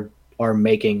are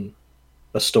making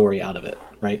a story out of it,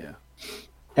 right? Yeah.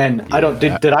 And I don't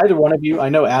did either one of you? I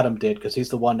know Adam did because he's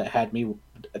the one that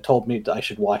told me I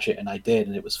should watch it, and I did,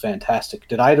 and it was fantastic.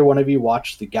 Did either one of you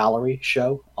watch the Gallery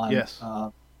show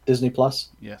on Disney Plus?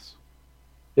 Yes.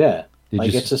 Yeah.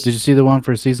 Did you see the one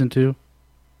for season 2?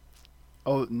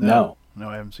 Oh no,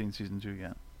 I haven't seen season 2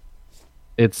 yet.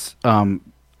 It's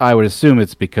I would assume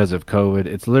it's because of COVID.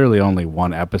 It's literally only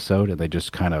one episode, and they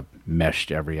just kind of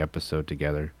meshed every episode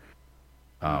together.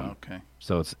 Okay.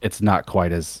 So it's not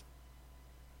quite as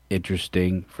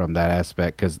interesting from that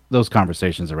aspect because those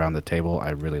conversations around the table I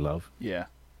really love. Yeah.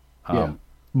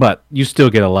 But you still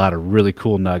get a lot of really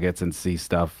cool nuggets and see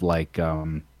stuff like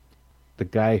the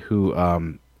guy who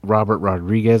Robert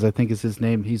Rodriguez, I think is his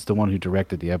name. He's the one who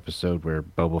directed the episode where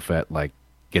Boba Fett like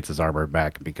gets his armor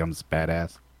back and becomes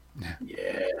badass.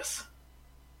 Yes.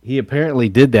 He apparently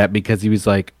did that because he was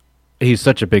like, he's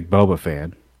such a big Boba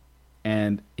fan,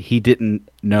 and he didn't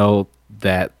know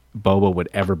that Boba would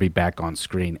ever be back on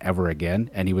screen ever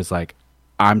again. And he was like,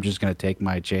 I'm just going to take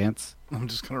my chance. I'm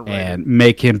just going to and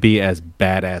make him be as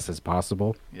badass as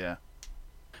possible. Yeah.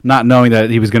 Not knowing that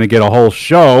he was going to get a whole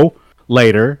show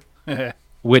later,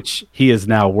 which he is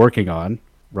now working on.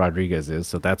 Rodriguez is,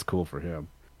 so that's cool for him.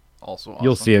 Also awesome.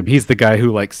 You'll see him. He's the guy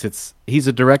who like sits. He's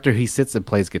a director. He sits and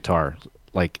plays guitar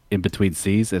like in between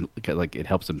scenes, and like it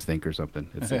helps him think or something.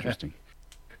 It's interesting.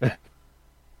 So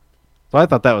I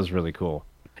thought that was really cool.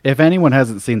 If anyone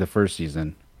hasn't seen the first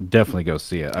season, definitely go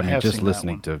see it. I mean, just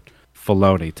listening to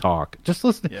Filoni talk, just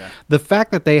listen. Yeah. The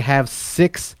fact that they have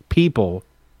 6 people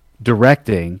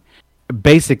directing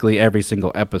basically every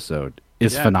single episode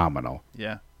is phenomenal.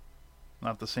 Yeah.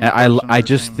 Not the same. I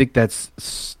just think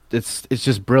that's it's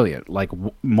just brilliant. Like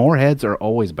more heads are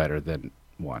always better than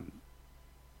one.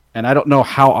 And I don't know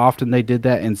how often they did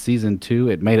that in season 2.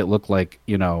 It made it look like,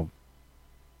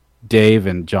 Dave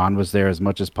and John was there as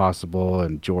much as possible,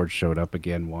 and George showed up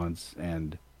again once,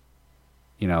 and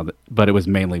but it was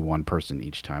mainly one person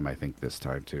each time. I think this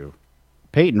time too.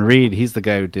 Peyton Reed, he's the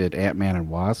guy who did Ant-Man and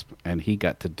Wasp, and he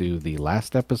got to do the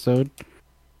last episode.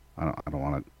 I don't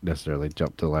want to necessarily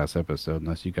jump to the last episode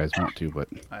unless you guys want to, but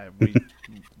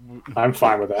I'm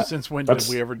fine with that. Since when did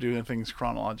we ever do things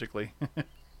chronologically?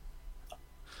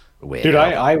 Dude,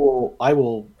 I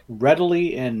will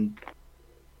readily and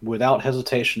without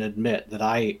hesitation admit that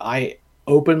I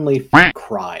openly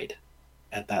cried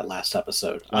at that last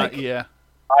episode. Like, yeah.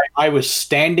 I was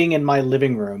standing in my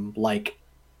living room, like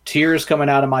tears coming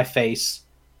out of my face,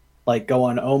 like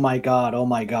going, "Oh my god, oh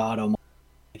my god, oh my!"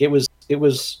 It was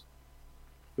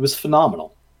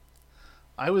phenomenal.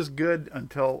 I was good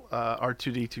until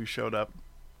R2D2 showed up,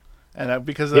 and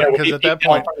because at that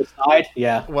point,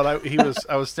 yeah,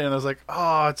 I was standing, I was like,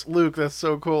 "Oh, it's Luke! That's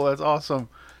so cool! That's awesome!"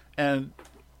 And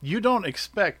you don't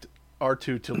expect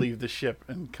R2 to leave the ship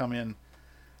and come in.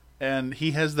 And he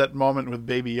has that moment with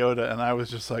Baby Yoda, and I was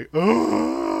just like,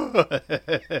 "Oh!"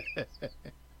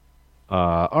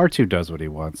 R2 does what he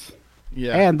wants.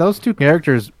 Yeah, and those two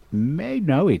characters may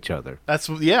know each other. That's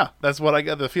what I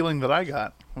got. The feeling that I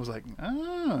got, I was like,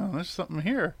 "Oh, there's something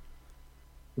here."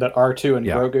 That R2 and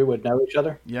Grogu would know each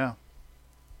other. Yeah,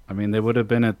 I mean, they would have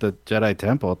been at the Jedi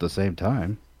Temple at the same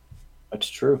time. That's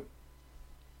true.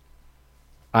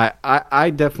 I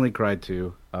definitely cried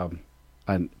too.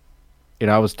 And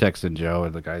I was texting Joe,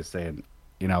 and the guy's saying,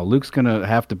 Luke's gonna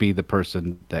have to be the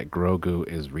person that Grogu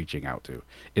is reaching out to.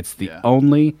 It's the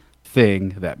only thing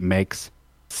that makes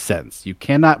sense. You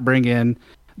cannot bring in.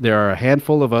 There are a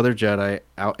handful of other Jedi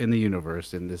out in the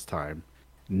universe in this time.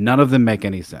 None of them make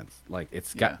any sense. Like,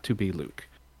 it's got to be Luke.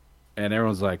 And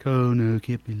everyone's like, "Oh no, it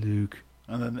can't be Luke."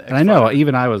 And I know,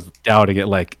 even I was doubting it.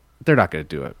 Like, they're not going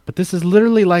to do it. But this is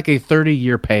literally like a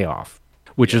 30-year payoff.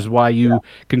 Which is why you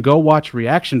can go watch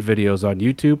reaction videos on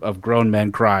YouTube of grown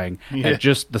men crying at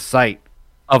just the sight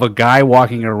of a guy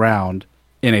walking around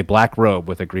in a black robe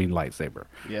with a green lightsaber.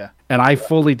 Yeah. And I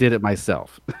fully did it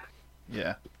myself.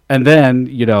 Yeah. And then,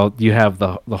 you have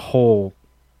the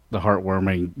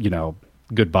heartwarming,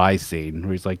 goodbye scene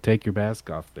where he's like, "Take your mask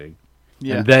off" thing.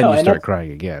 Yeah. And then you start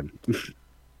crying again.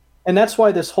 And that's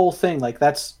why this whole thing, like,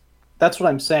 that's what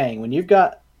I'm saying. When you've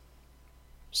got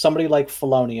somebody like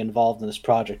Filoni involved in this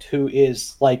project, who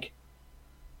is like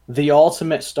the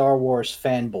ultimate Star Wars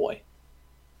fanboy,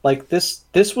 like this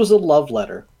was a love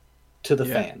letter to the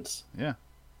fans. Yeah.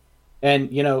 And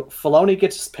Filoni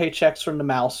gets his paychecks from the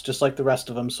mouse just like the rest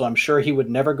of them, so I'm sure he would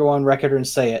never go on record and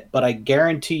say it, but I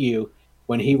guarantee you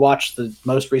when he watched the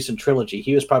most recent trilogy,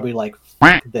 he was probably like,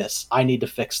 "F this, I need to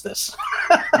fix this."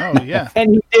 Oh yeah.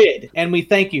 And he did, and we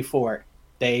thank you for it,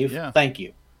 Dave. Yeah. Thank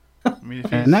you.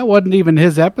 And that wasn't even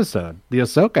his episode. The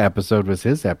Ahsoka episode was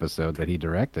his episode that he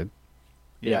directed.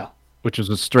 Yeah. Which was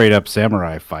a straight up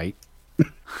samurai fight.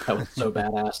 That was so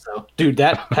badass, though. Dude,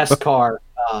 that Beskar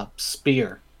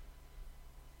spear.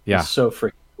 Yeah. Is so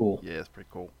freaking cool. Yeah, it's pretty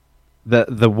cool.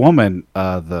 The woman,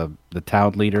 the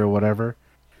town leader or whatever,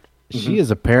 she is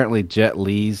apparently Jet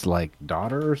Li's like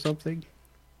daughter or something.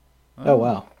 Oh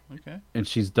wow. Okay. And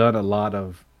she's done a lot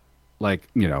of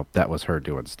that was her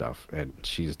doing stuff, and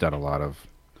she's done a lot of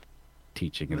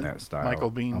teaching in that style. Michael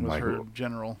Biehn was her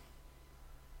general.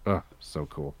 Oh, so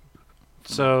cool.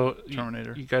 So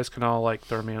Terminator. You guys can all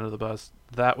throw me under the bus.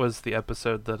 That was the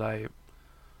episode that I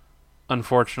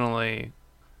unfortunately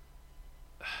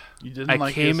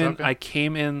I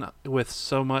came in with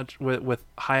so much with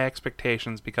high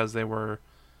expectations because they were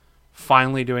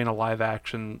finally doing a live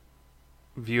action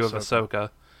view of Ahsoka,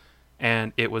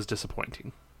 and it was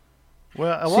disappointing.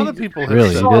 Well, a lot of people have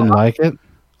really didn't like it.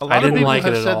 A lot of people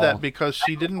have said that because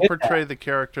she didn't portray the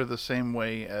character the same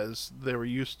way as they were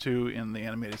used to in the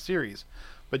animated series.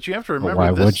 But you have to remember,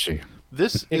 why would she?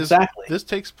 This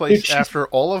takes place after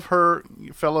all of her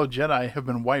fellow Jedi have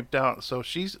been wiped out, so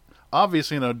she's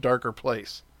obviously in a darker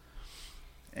place.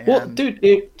 And well, dude,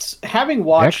 it's having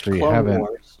watched Clone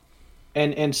Wars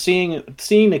and seeing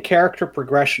the character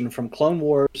progression from Clone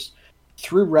Wars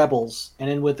through Rebels, and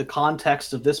then with the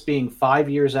context of this being 5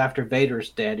 years after Vader's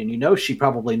dead, and she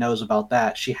probably knows about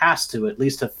that. She has to at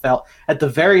least have felt, at the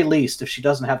very least, if she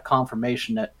doesn't have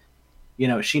confirmation that,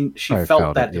 she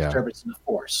felt that disturbance in the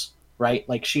Force, right?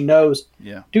 Like she knows.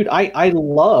 Yeah, dude, I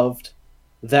loved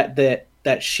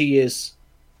that she's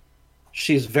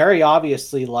very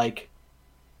obviously like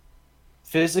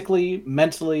physically,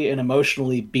 mentally, and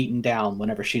emotionally beaten down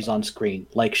whenever she's on screen.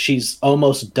 Like she's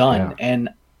almost done, and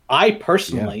I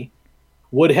personally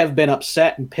would have been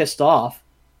upset and pissed off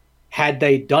had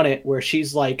they done it where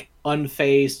she's like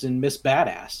unfazed and Miss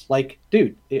Badass. Like,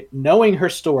 dude, knowing her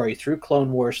story through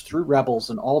Clone Wars, through Rebels,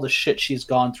 and all the shit she's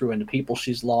gone through, and the people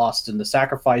she's lost, and the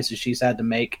sacrifices she's had to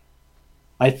make,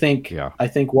 I think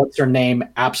what's her name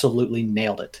absolutely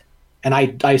nailed it. And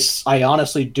I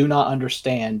honestly do not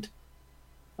understand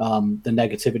the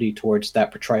negativity towards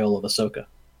that portrayal of Ahsoka.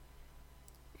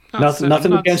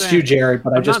 Nothing against you, Jared,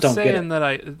 but I just don't get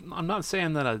it. I'm not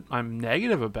saying that I'm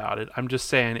negative about it. I'm just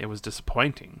saying it was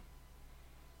disappointing,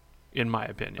 in my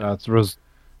opinion. It's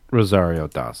Rosario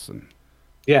Dawson.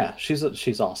 Yeah,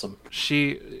 she's awesome.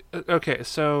 Okay,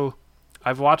 so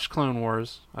I've watched Clone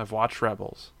Wars. I've watched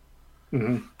Rebels.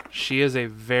 Mm-hmm. She is a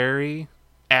very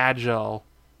agile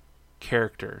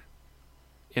character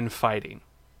in fighting.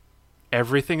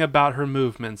 Everything about her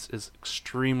movements is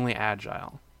extremely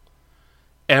agile.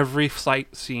 Every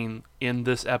fight scene in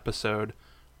this episode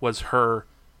was her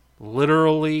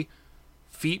literally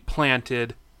feet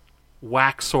planted,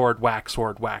 whack sword, whack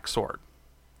sword, whack sword.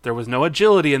 There was no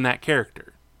agility in that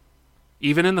character.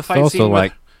 Even in the fight scene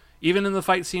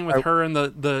with her and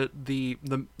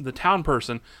the town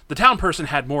person, the town person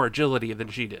had more agility than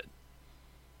she did.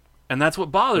 And that's what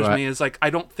bothers me, is like I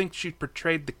don't think she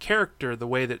portrayed the character the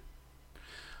way that.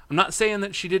 I'm not saying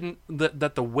that she didn't,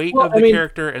 that the weight of the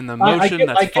character and the emotion,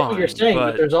 I get what you're saying,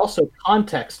 but there's also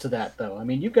context to that, though. I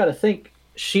mean, you've got to think,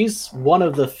 she's one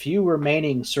of the few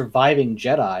remaining surviving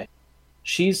Jedi.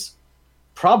 She's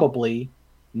probably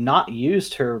not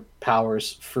used her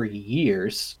powers for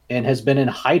years and has been in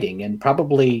hiding and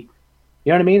probably,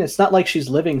 you know what I mean? It's not like she's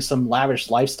living some lavish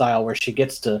lifestyle where she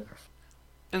gets to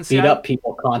beat up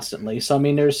people constantly. So I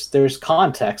mean, there's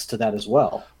context to that as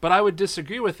well. But I would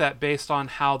disagree with that based on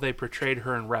how they portrayed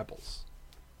her in Rebels.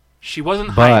 She wasn't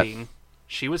hiding.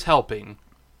 She was helping.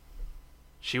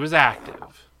 She was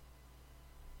active.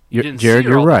 You didn't Jared, see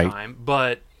her you're all right. the time,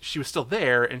 but she was still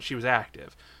there and she was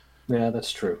active. Yeah,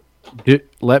 that's true.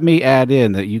 Let me add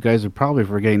in that you guys are probably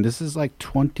forgetting this is like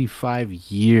 25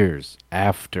 years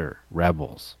after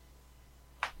Rebels.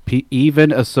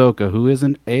 Even Ahsoka, who is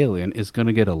an alien, is going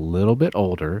to get a little bit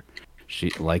older. She,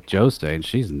 like Joe's saying,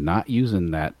 she's not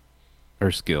using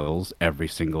her skills every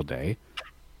single day.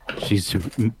 She's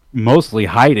mostly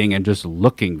hiding and just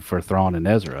looking for Thrawn and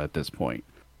Ezra at this point.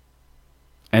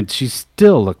 And she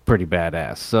still looked pretty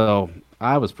badass, so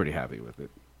I was pretty happy with it.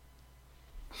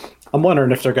 I'm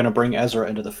wondering if they're going to bring Ezra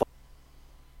into the fight.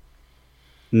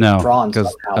 No,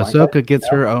 because Ahsoka gets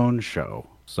her own show,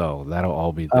 so that'll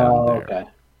all be done there. Okay.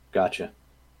 Gotcha.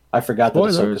 I forgot that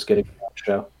Ahsoka's getting her own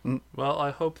show. Well,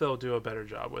 I hope they'll do a better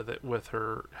job with it, with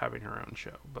her having her own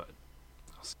show. But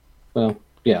well,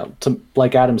 yeah,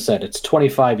 like Adam said, it's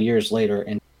 25 years later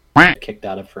and kicked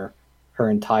out of her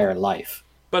entire life.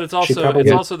 But it's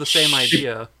also the same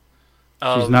idea.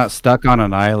 She's not stuck on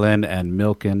an island and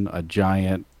milking a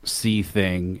giant sea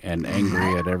thing and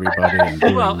angry at everybody and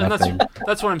doing nothing. And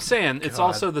that's what I'm saying. It's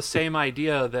also the same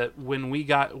idea that when we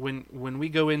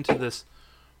go into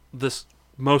this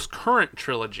most current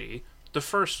trilogy, the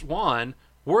first one,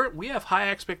 we have high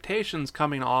expectations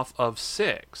coming off of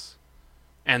 6,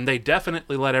 and they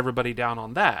definitely let everybody down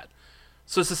on that.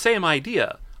 So it's the same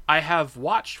idea. I have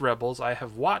watched Rebels, I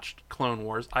have watched Clone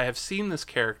Wars, I have seen this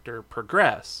character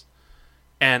progress,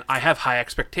 and I have high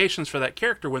expectations for that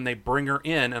character when they bring her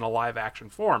in a live action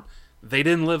form. They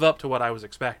didn't live up to what I was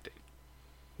expecting.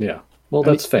 Yeah, well,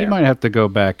 that's fair. You might have to go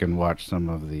back and watch some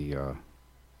of the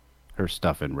her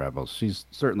stuff in Rebels. She's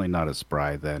certainly not as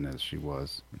spry then as she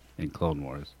was in Clone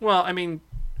Wars. Well, I mean,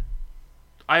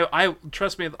 I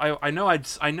trust me. I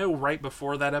know right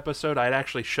before that episode, I'd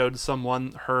actually showed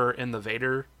someone her in the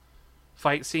Vader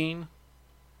fight scene.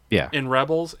 Yeah. In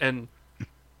Rebels, and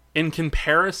in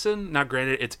comparison, now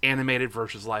granted, it's animated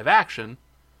versus live action.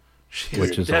 She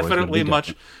is definitely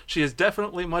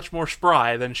much more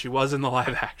spry than she was in the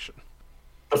live action.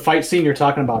 The fight scene you're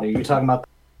talking about, are you talking about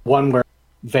the one where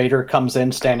Vader comes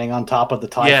in standing on top of the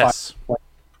TIE Yes. Fighter?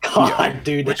 God,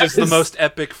 dude. Which is the most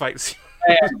epic fight scene.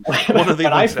 One of the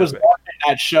when I was watching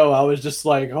that show, I was just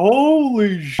like,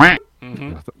 holy shit.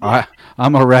 Mm-hmm.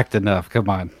 I'm erect enough. Come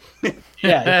on.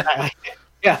 Yeah.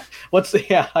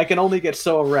 I can only get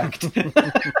so erect.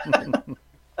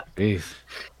 Jeez.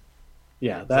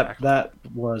 Yeah, that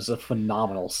was a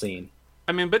phenomenal scene.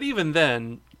 I mean, but even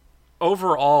then,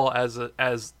 overall,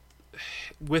 as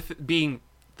with being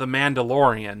the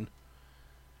Mandalorian,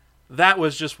 that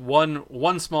was just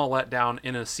one small letdown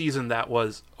in a season that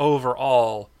was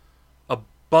overall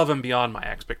above and beyond my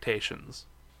expectations.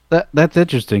 That's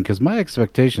interesting because my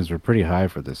expectations were pretty high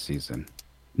for this season,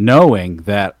 knowing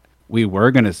that we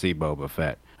were going to see Boba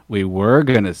Fett, we were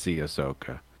going to see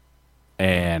Ahsoka,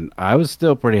 And I was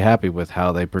still pretty happy with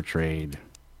how they portrayed,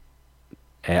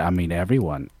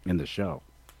 everyone in the show.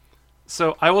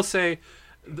 So I will say,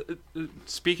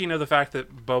 speaking of the fact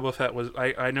that Boba Fett was,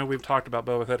 I know we've talked about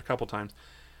Boba Fett a couple times.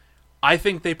 I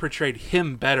think they portrayed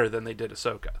him better than they did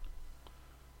Ahsoka.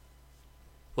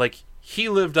 Like, he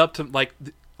lived up to, like,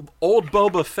 old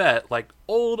Boba Fett, like,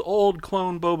 old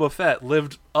clone Boba Fett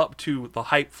lived up to the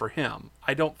hype for him.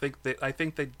 I think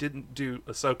they didn't do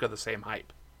Ahsoka the same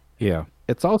hype. Yeah.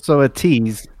 It's also a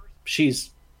tease. She's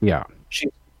Yeah.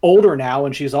 older now,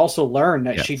 and she's also learned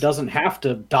that Yes. she doesn't have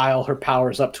to dial her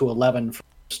powers up to 11 for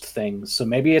most things. So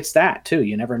maybe it's that, too.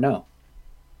 You never know.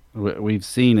 We've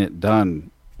seen it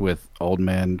done with Old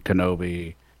Man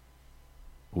Kenobi,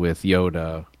 with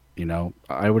Yoda. You know,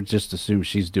 I would just assume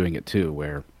she's doing it too,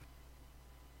 where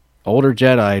older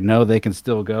Jedi know they can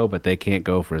still go, but they can't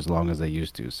go for as long as they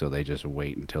used to, so they just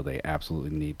wait until they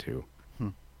absolutely need to.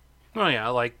 Oh yeah,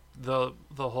 like the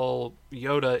whole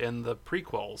Yoda in the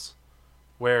prequels,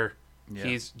 where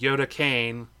he's Yoda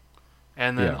Kane,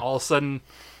 and then all of a sudden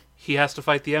he has to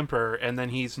fight the Emperor, and then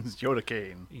he's Yoda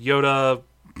Kane. Yoda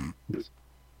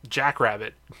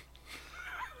Jackrabbit,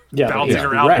 bouncing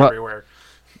around everywhere.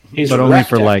 He's only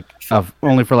for like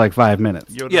 5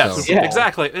 minutes. Yoda Yes, Yeah.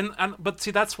 exactly. And but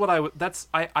see, that's what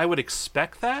I would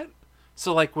expect that.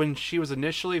 So like when she was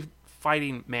initially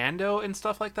fighting Mando and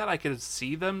stuff like that, I could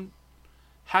see them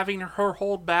having her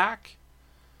hold back.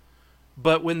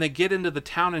 But when they get into the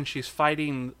town and she's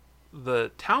fighting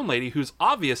the town lady, who's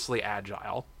obviously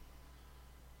agile,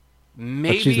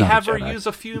 maybe have her use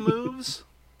a few moves.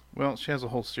 Well, she has a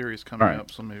whole series coming Right.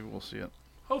 up, so maybe we'll see it.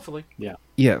 Hopefully. Yeah.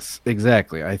 Yes,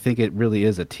 exactly. I think it really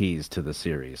is a tease to the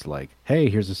series. Like, hey,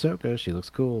 here's Ahsoka. She looks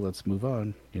cool. Let's move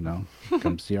on. You know,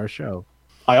 come see our show.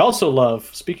 I also love,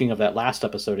 speaking of that last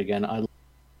episode again, I love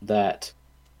that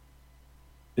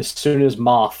as soon as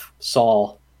Moff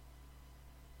saw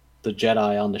the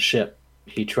Jedi on the ship,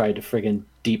 he tried to friggin'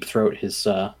 deep throat his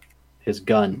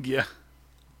gun. Yeah.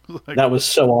 Like, That was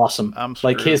so awesome. I'm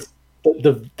like screwed.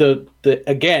 the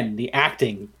again, the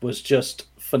acting was just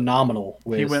phenomenal.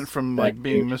 he went from that like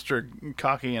being dude. Mr.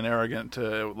 Cocky and arrogant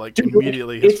to like Dude,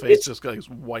 immediately his face it's- just goes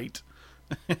white.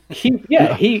 He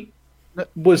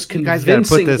was You guys convincingly gotta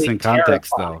put this in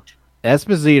context, terrified. though.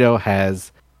 Esposito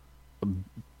has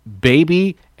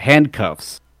baby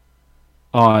handcuffs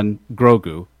on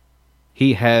Grogu.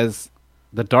 He has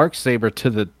the Darksaber to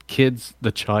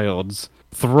the child's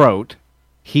throat.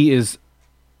 He is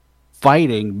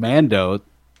fighting Mando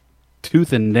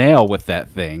tooth and nail with that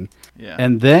thing. Yeah.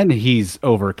 And then he's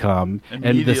overcome. And the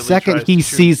Immediately second tries to he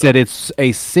shoot sees that himself. it's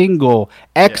a single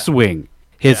X-Wing,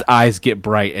 his Yeah. eyes get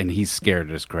bright and he's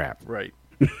scared as crap. Right.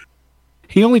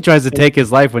 He only tries to take his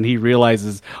life when he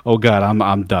realizes, oh God,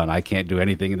 I'm done. I can't do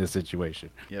anything in this situation.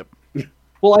 Yep.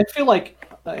 Well, I feel like,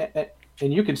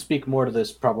 and you can speak more to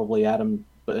this probably, Adam,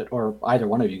 or either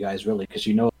one of you guys, really, because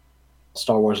you know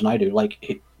Star Wars and I do.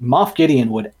 Like, Moff Gideon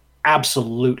would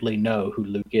absolutely know who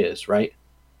Luke is, right?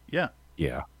 Yeah.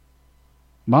 Yeah.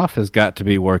 Moff has got to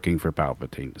be working for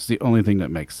Palpatine. It's the only thing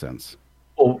that makes sense.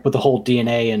 Well, with the whole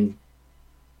DNA and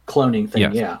cloning thing,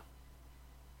 Yes. yeah.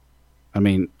 I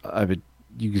mean,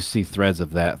 you can see threads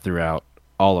of that throughout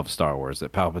all of Star Wars,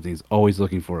 that Palpatine's always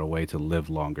looking for a way to live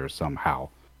longer somehow.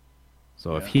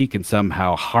 So if he can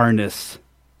somehow harness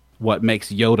what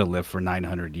makes Yoda live for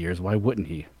 900 years, why wouldn't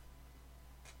he?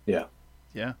 Yeah.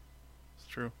 Yeah. It's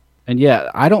true. And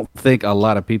yeah, I don't think a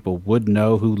lot of people would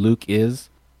know who Luke is,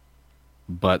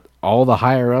 but all the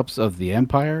higher-ups of the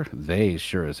Empire, they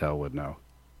sure as hell would know.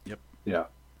 Yeah.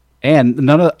 And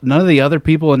none of the other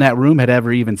people in that room had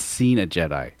ever even seen a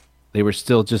Jedi. They were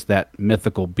still just that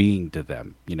mythical being to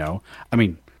them, you know? I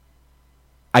mean,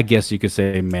 I guess you could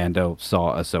say Mando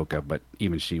saw Ahsoka, but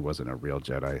even she wasn't a real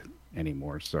Jedi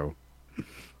anymore, so...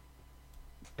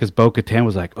 Because Bo-Katan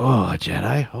was like, oh, a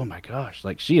Jedi? Oh my gosh.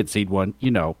 Like, she had seen one,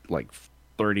 you know, like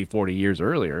 30, 40 years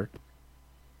earlier.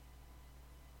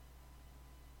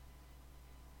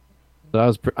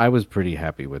 So I was pretty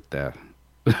happy with that.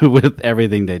 With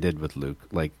everything they did with Luke.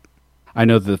 Like, I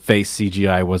know the face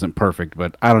CGI wasn't perfect,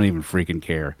 but I don't even freaking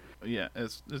care. Yeah.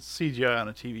 It's CGI on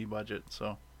a TV budget,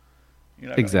 so you're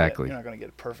not Exactly. You're not going to get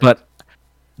it perfect. But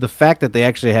the fact that they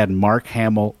actually had Mark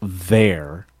Hamill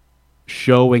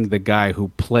showing the guy who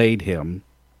played him,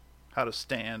 how to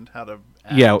stand, how to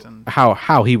act. yeah, And,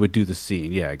 how he would do the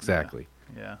scene. Yeah, exactly.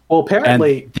 yeah. Well, And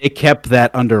apparently, they kept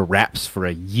that under wraps for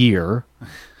a year.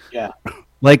 yeah,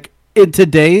 Like, in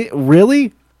today,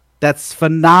 really? That's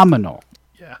phenomenal.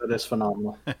 Yeah. it is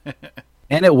phenomenal.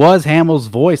 And it was Hamill's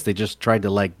voice. They just tried to,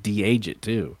 like, de-age it,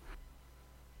 too.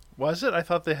 Was it? I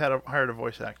thought they had hired a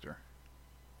voice actor.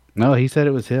 No, he said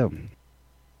it was him.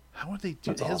 How would they do?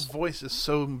 That's His awesome. voice is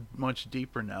so much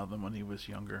deeper now than when he was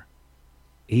younger.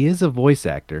 He is a voice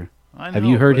actor. I know, Have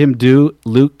you heard but- him do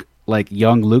Luke, like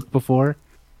young Luke, before?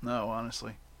 No,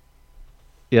 honestly.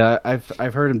 Yeah,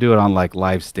 I've heard him do it on like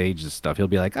live stages and stuff. He'll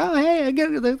be like, "Oh, hey, I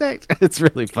get it." It's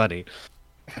really funny.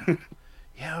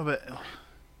 Yeah, but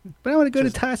But I want to go to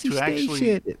Just Tossie to actually-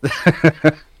 Station.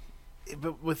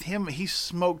 but with him, he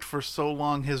smoked for so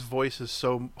long. His voice is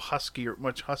so huskier,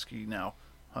 much husky now.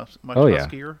 Much Oh, yeah.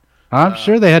 huskier. I'm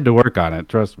sure they had to work on it.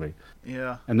 Trust me.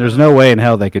 Yeah. And there's no way in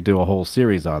hell they could do a whole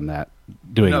series on that,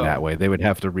 doing No. it that way. They would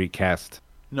have to recast.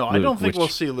 No, I Luke, don't think we'll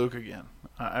which- see Luke again.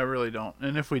 I really don't.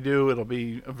 And if we do, it'll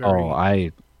be a very Oh,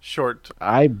 I short.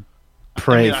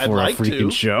 pray I'd for like a freaking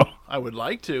to. show. I would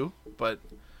like to, but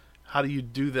how do you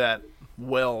do that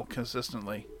well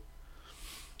consistently?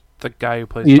 The guy who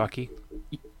plays You- Bucky,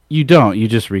 You don't. You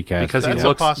just recast. because That's he a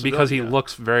looks possibility, yeah.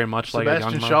 very much like a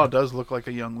Sebastian young Shaw Luke. does look like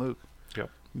a young Luke. Yep.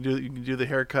 You can do the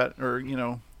haircut, or a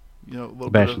little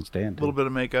Sebastian Stan. little bit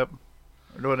of makeup.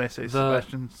 Or what did I say?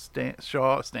 Sebastian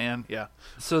Stan. Yeah.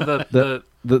 So the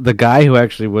The guy who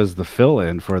actually was the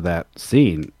fill-in for that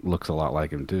scene looks a lot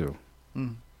like him too.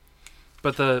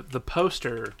 But the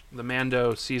poster, the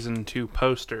Mando season 2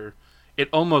 poster, it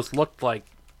almost looked like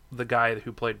the guy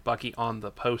who played Bucky on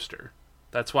the poster.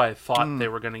 That's why I thought they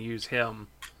were going to use him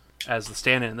as the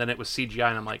stand-in, and then it was CGI,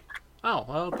 and I'm like, oh,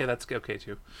 well, okay, that's okay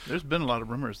too. There's been a lot of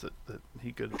rumors that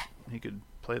he could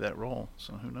play that role.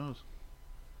 So who knows?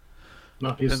 No,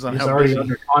 he's Depends on how already busy.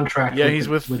 under contract. Yeah, he's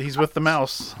with the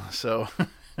mouse. So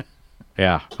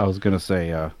Yeah, I was gonna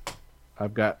say,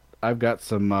 I've got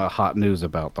some hot news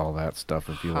about all that stuff.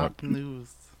 If you want, hot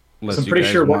news. unless I'm you pretty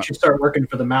guys sure want- once you start working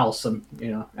for the mouse,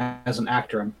 as an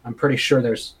actor, I'm pretty sure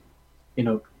there's,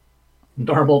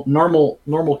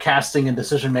 normal casting and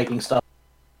decision making stuff.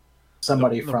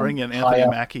 Somebody They'll from bring in high Anthony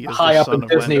up, Mackie as high the up son in of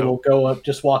Disney Lando. will go up,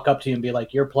 just walk up to you and be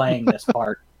like, "You're playing this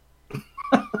part,"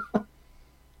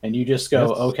 and you just go,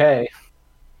 Yes. "Okay."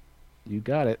 You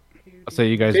got it. So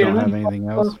you guys Yeah, don't have no, anything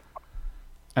else?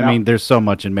 I No. mean, there's so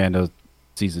much in Mando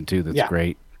season 2 that's Yeah.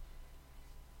 great.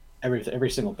 Every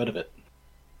single bit of it.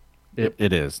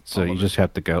 It is. So All you of just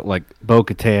have to go. Like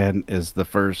Bo-Katan is the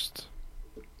first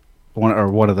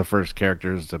one of the first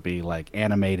characters to be like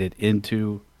animated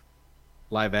into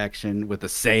live action with the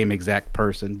same exact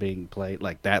person being played.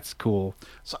 Like that's cool.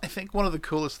 So I think one of the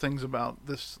coolest things about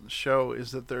this show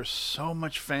is that there's so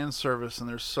much fan service and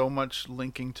there's so much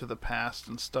linking to the past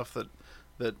and stuff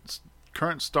that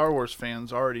current Star Wars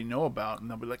fans already know about, and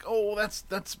they'll be like, "Oh, that's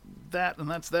that, and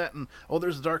that's that, and oh,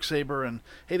 there's Darksaber, and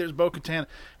hey, there's Bo-Katan,"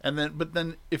 but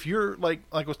then if you're like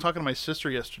I was talking to my sister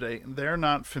yesterday, and they're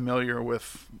not familiar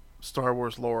with Star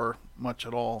Wars lore much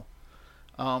at all,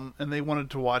 and they wanted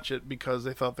to watch it because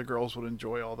they thought the girls would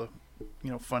enjoy all the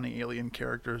funny alien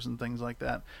characters and things like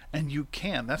that. And you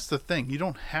can. That's the thing. You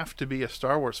don't have to be a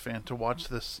Star Wars fan to watch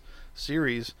this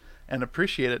series and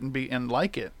appreciate it and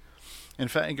like it. In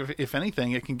fact, if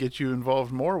anything, it can get you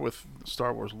involved more with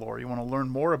Star Wars lore. You want to learn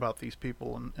more about these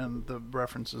people and the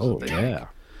references Oh that they yeah. make.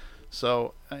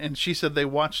 So, and she said they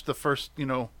watched the first,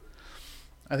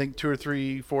 I think 2 or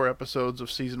 3, 4 episodes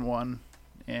of season 1,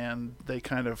 and they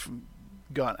kind of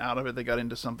got out of it. They got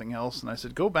into something else, and I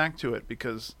said, go back to it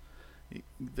because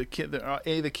the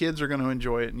kids are going to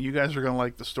enjoy it, and you guys are going to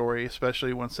like the story,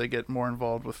 especially once they get more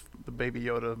involved with the Baby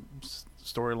Yoda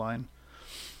storyline.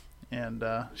 And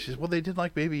she says, well, they did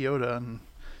like Baby Yoda, and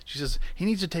she says he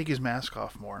needs to take his mask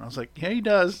off more. And I was like, yeah, he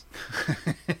does.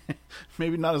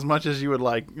 Maybe not as much as you would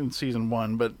like in season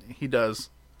 1, but he does.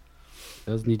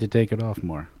 Does need to take it off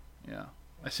more. Yeah.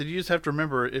 I said, you just have to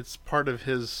remember it's part of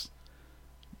his,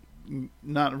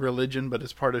 not religion, but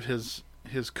it's part of his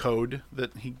code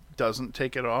that he doesn't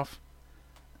take it off.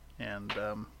 And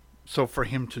so for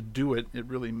him to do it, it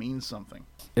really means something.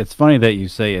 It's funny that you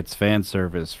say it's fan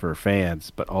service for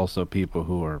fans, but also people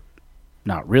who are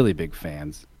not really big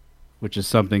fans, which is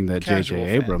something that Casual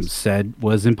J.J. fans. Abrams said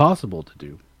was impossible to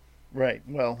do. Right.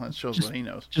 Well, that shows what he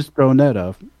knows. Just throwing that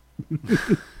up.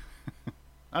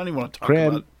 I don't even want to talk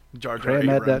Cram- about Jar Jar cram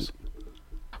at Abrams. that.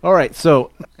 All right,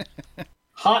 so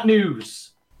Hot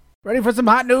news. ready for some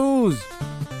hot news.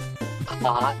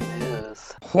 Hot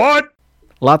news. What?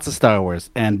 Lots of Star Wars,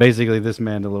 and basically this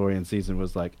Mandalorian season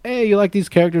was like, hey, you like these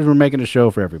characters? We're making a show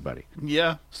for everybody.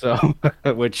 Yeah. So,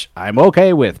 which I'm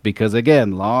okay with because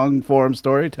again, long form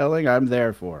storytelling, I'm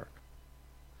there for.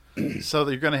 So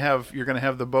you're gonna have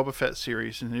the Boba Fett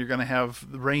series, and you're gonna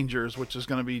have the Rangers, which is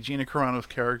gonna be Gina Carano's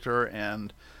character,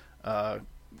 and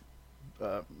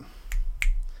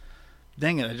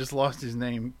dang it, I just lost his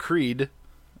name. Creed,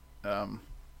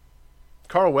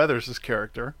 Carl Weathers'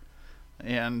 character,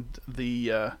 and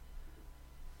the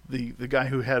the guy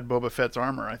who had Boba Fett's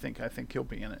armor. I think he'll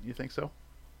be in it. You think so?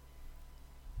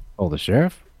 Oh, the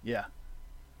sheriff? Yeah.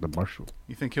 The marshal.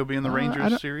 You think he'll be in the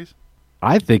Rangers series?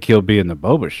 I think he'll be in the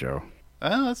Boba show.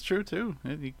 Oh, that's true too.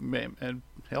 And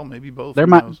hell, maybe both. There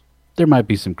might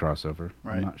be some crossover.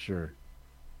 Right. I'm not sure.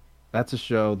 That's a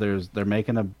show. They're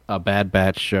making a Bad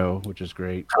Batch show, which is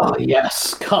great. Oh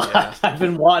yes, God, Yeah. I've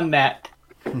been wanting that.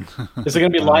 Is it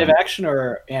going to be live action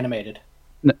or animated?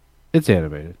 It's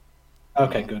animated.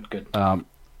 Okay, good.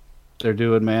 They're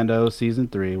doing Mando season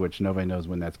 3, which nobody knows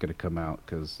when that's going to come out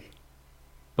because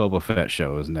Boba Fett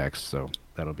show is next, so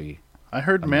that'll be. I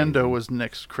heard amazing. Mando was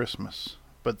next Christmas,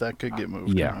 but that could get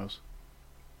moved. Yeah. Who knows?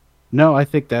 No, I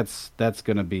think that's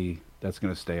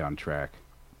gonna stay on track.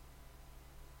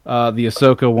 The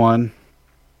Ahsoka one,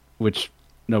 which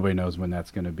nobody knows when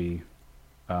that's gonna be,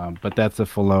 but that's a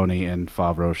Filoni and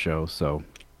Favreau show. So,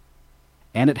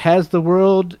 and it has the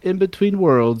world in between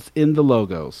worlds in the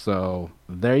logo. So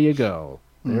there you go.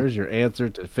 There's your answer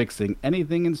to fixing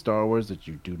anything in Star Wars that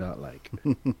you do not like.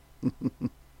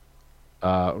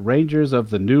 Rangers of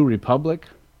the New Republic.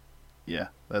 Yeah,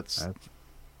 that's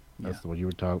the one you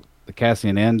were talking. The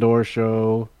Cassian Andor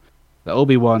show, the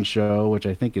Obi-Wan show, which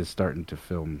I think is starting to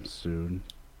film soon.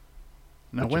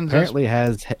 now Which when's apparently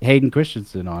has Hayden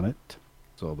Christensen on it,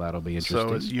 so that'll be this? interesting.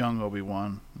 So it's young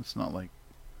Obi-Wan. It's not like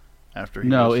after. He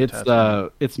No, goes to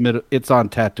it's Tatooine. it's on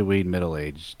Tatooine,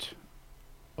 middle-aged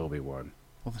Obi-Wan,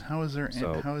 Well, then how is there?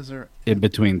 So- how is there? in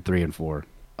between 3 and 4.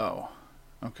 Oh,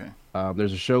 okay.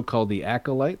 There's a show called The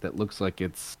Acolyte that looks like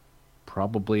it's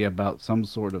probably about some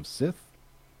sort of Sith,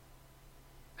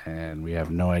 and we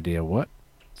have no idea what.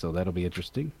 So that'll be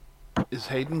interesting. Is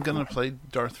Hayden gonna play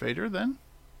Darth Vader then?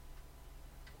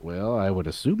 Well, I would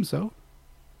assume so.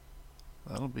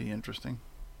 That'll be interesting.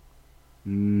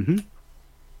 Mm-hmm.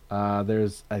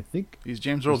 There's, I think, He's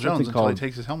James Earl There's Jones something until he called-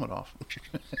 takes his helmet off.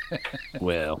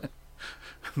 well,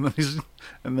 and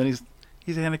then he's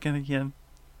Anakin again.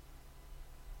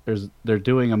 they're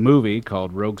doing a movie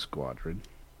called Rogue Squadron,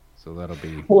 so that'll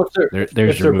be Well, if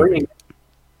there's your movie.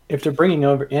 if they're bringing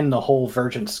over in the whole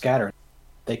Virgin Scatter,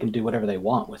 they can do whatever they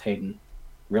want with Hayden.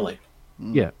 Really.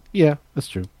 Yeah, that's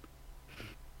true.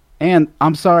 And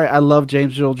I'm sorry, I love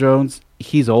James Earl Jones.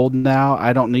 He's old now.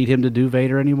 I don't need him to do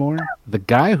Vader anymore. The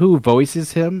guy who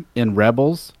voices him in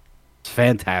Rebels is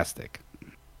fantastic.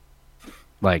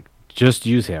 Like, just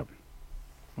use him.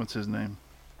 What's his name?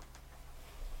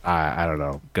 I don't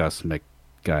know. Gus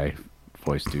McGuy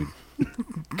voice dude.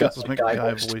 Gus Guy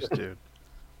McGuy voice. voice dude.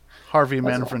 Harvey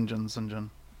That's all. Manfredson.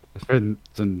 And,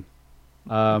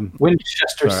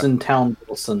 Winchesterson Town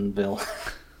Wilsonville.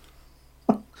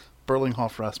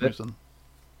 Berlinghoff Rasmussen.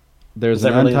 there's Is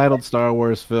that an really- untitled Star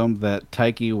Wars film that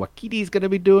Taiki Waititi's going to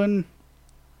be doing.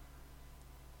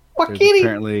 There's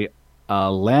apparently a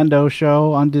Lando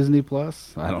show on Disney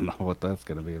Plus. I don't know what that's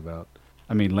going to be about.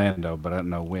 I mean Lando, but I don't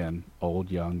know when.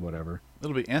 Old, young, whatever.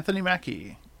 It'll be Anthony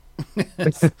Mackie.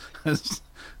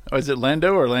 Oh, is it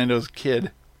Lando or Lando's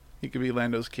kid? He could be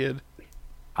Lando's kid.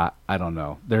 I don't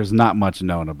know. There's not much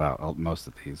known about most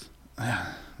of these.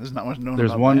 There's not much known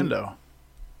There's about one- Lando.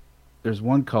 There's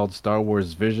one called Star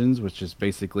Wars Visions, which is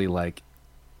basically like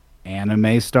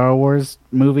anime Star Wars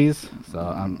movies. So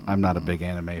I'm not a big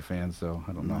anime fan, so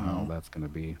I don't know how that's going to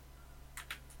be.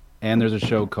 And there's a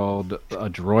show called A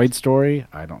Droid Story.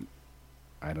 I don't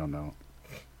know.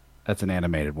 That's an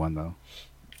animated one though.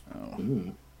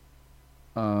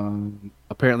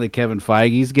 Apparently Kevin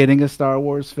Feige's getting a Star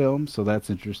Wars film, so that's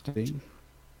interesting.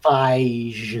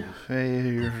 Feige.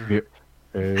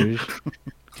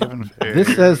 Kevin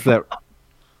Feige.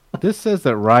 This says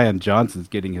that Ryan Johnson's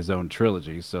getting his own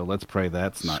trilogy, so let's pray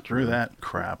that's not Screw true. that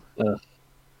crap.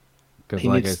 'Cause He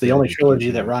like needs I the said, only he trilogy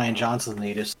keeps that it. Ryan Johnson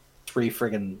needs is 3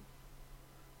 friggin'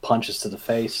 punches to the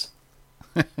face.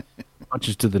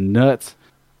 punches to the nuts.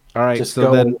 All right, Just so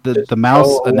go- then just the mouse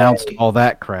go announced away. all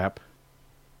that crap.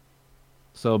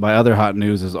 So my other hot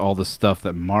news is all the stuff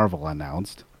that Marvel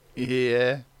announced.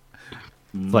 Yeah.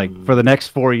 It's like for the next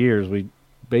 4 years, we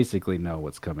basically know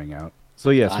what's coming out. So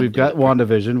yes, we've got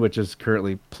WandaVision, which is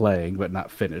currently playing but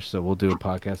not finished. So we'll do a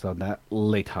podcast on that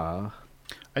later.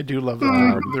 I do love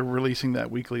that they're releasing that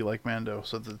weekly like Mando,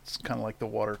 so that it's kind of like the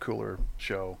water cooler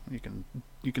show. You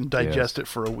can digest it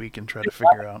for a week and try to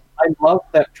figure out. I love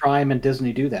that Prime and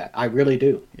Disney do that. I really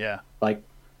do. Yeah. Like,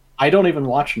 I don't even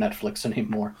watch Netflix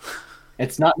anymore.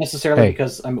 It's not necessarily Hey,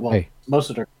 because I'm hey. most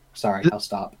of it. Sorry, I'll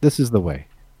stop. This is the way.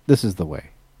 This is the way.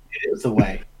 It is the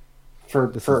way. For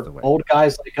This is for the way. old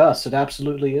guys like us, it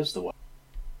absolutely is the way.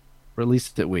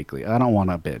 Release it weekly. I don't want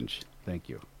to binge. Thank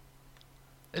you.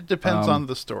 It depends Um, on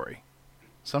the story.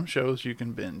 Some shows you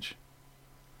can binge.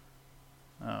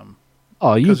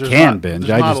 Oh, you 'Cause there's can not- binge.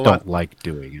 there's I not just a lot- don't like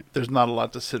doing it. There's not a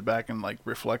lot to sit back and like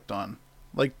reflect on.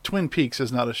 Like Twin Peaks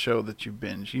is not a show that you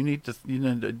binge. You need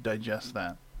to digest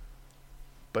that.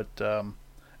 But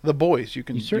The Boys, you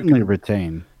can You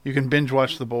retain. you can binge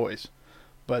watch The Boys.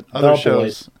 But The other Boys.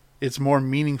 shows, it's more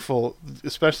meaningful,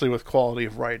 especially with quality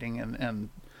of writing and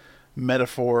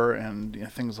metaphor and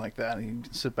things like that. You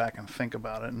can sit back and think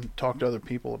about it and talk to other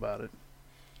people about it,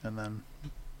 and then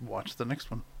watch the next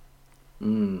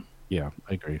one. Yeah,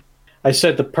 I agree. I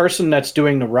said the person that's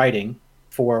doing the writing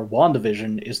for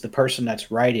WandaVision is the person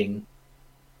that's writing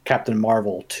Captain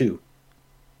Marvel 2.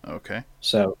 Okay.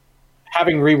 So,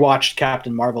 having rewatched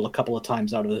Captain Marvel a couple of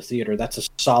times out of the theater, that's a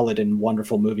solid and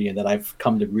wonderful movie that I've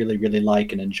come to really, really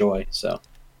like and enjoy. So,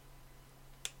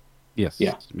 Yes.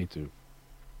 Yeah. Me too.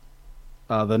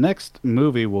 The next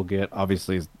movie we'll get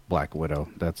obviously is Black Widow.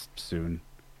 That's soon.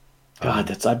 God,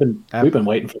 we've been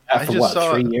waiting for that for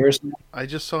what, 3 years now? I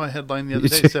just saw a headline the other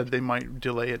day that said they might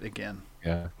delay it again.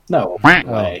 Yeah. No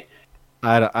way.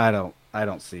 I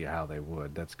don't see how they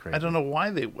would. That's crazy. I don't know why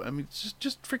they. I mean,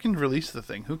 just freaking release the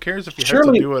thing. Who cares if you have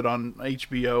Surely- to do it on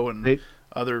HBO and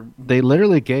other? They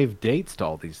literally gave dates to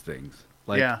all these things.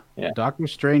 Like Yeah. Doctor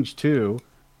Strange 2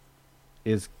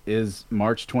 is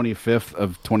March 25th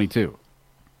of 22.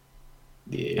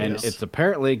 Yes. And it's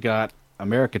apparently got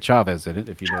America Chavez in it,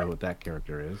 if you know what that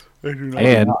character is. I do not.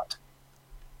 And not.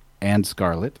 and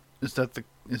Scarlet. Is that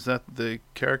the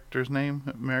character's name?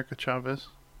 America Chavez.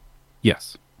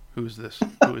 Yes. Who is this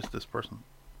person?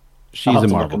 She's have a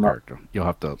to look Marvel him up. character. You'll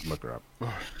have to look her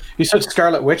up. You said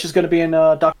Scarlet Witch is going to be in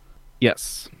Doctor.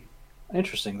 Yes.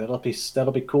 Interesting. That'll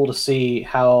be cool to see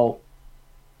how.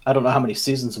 I don't know how many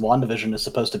seasons WandaVision is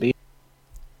supposed to be.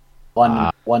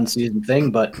 One season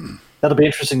thing, but that'll be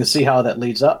interesting to see how that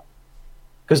leads up.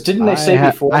 Because didn't they say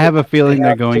before? I have a feeling they they're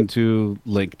have going to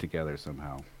link together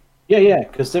somehow. Yeah.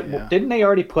 Because Yeah. didn't they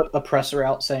already put a presser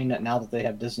out saying that now that they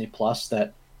have Disney Plus,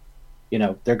 that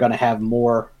they're going to have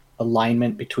more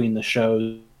alignment between the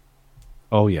shows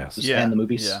Oh yes. and the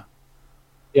movies? Yeah.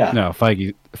 Yeah. No,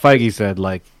 Feige said,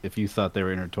 like, if you thought they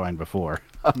were intertwined before.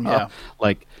 Yeah.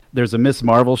 Like, there's a Miss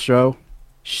Marvel show.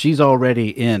 She's already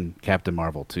in Captain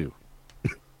Marvel 2,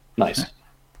 Nice.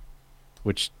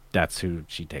 which that's who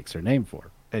she takes her name for.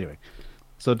 Anyway,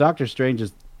 so Doctor Strange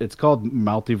it's called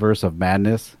Multiverse of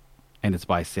Madness, and it's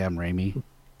by Sam Raimi.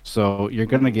 So you're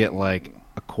going to get, like,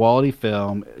 a quality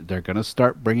film. They're going to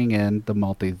start bringing in the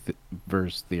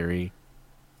multiverse theory.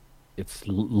 It's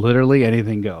literally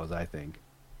anything goes, I think.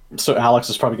 So Alex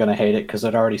is probably going to hate it because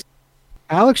it already.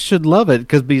 Alex should love it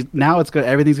because now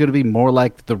everything's going to be more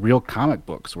like the real comic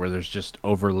books where there's just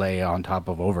overlay on top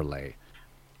of overlay.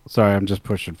 Sorry, I'm just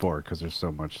pushing forward because there's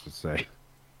so much to say.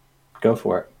 Go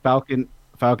for it. Falcon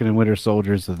and Winter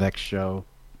Soldier is the next show.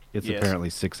 It's Yes. apparently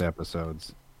 6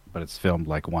 episodes, but it's filmed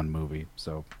like one movie.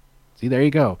 So, see, there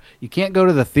you go. You can't go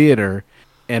to the theater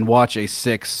and watch a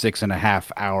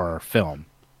 6.5 hour film,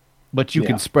 but you Yeah.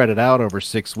 can spread it out over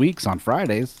 6 weeks on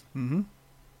Fridays. Mm-hmm.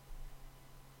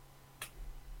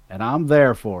 And I'm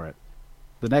there for it.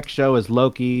 The next show is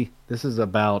Loki. This is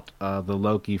about the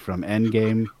Loki from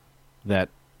Endgame that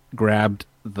grabbed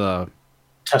the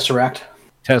Tesseract.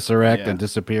 Tesseract Yeah. and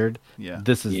disappeared. Yeah.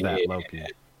 This is that Loki.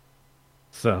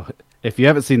 So if you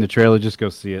haven't seen the trailer, just go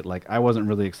see it. Like, I wasn't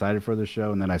really excited for the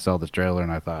show, and then I saw the trailer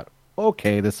and I thought,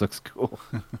 okay, this looks cool.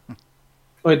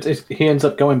 Well, he ends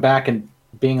up going back and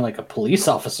being like a police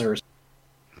officer,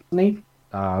 isn't he?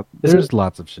 There's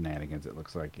lots of shenanigans, it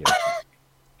looks like. Yeah.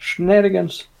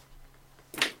 Shenanigans.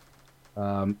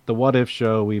 The What If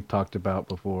show we've talked about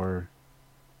before.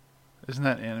 Isn't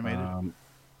that animated?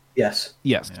 Yes.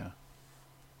 Yes.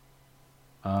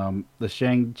 Yeah. The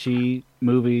Shang-Chi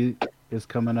movie is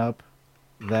coming up.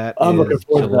 That I'm looking is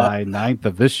forward to July 9th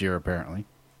of this year, apparently.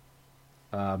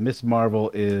 Miss Marvel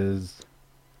is...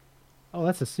 Oh,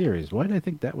 that's a series. Why did I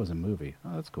think that was a movie?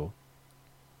 Oh, that's cool.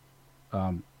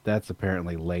 That's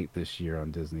apparently late this year on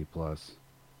Disney+.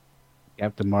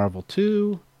 Captain Marvel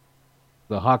 2.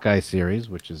 The Hawkeye series,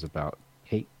 which is about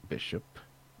Kate Bishop.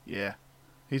 Yeah.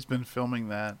 He's been filming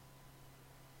that.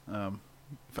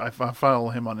 I follow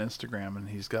him on Instagram, and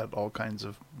he's got all kinds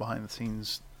of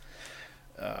behind-the-scenes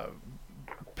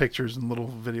pictures and little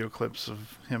video clips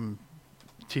of him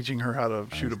teaching her how to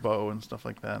shoot a bow and stuff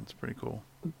like that. It's pretty cool.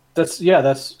 Isn't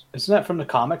that from the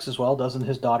comics as well? Doesn't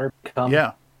his daughter become?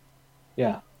 Yeah.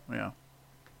 Yeah. Yeah.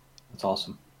 That's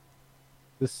awesome.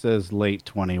 This says late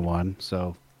 21,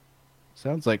 so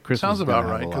sounds like Christmas. Sounds is gonna about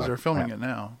have right a because lot they're of filming crap. it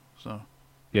now. So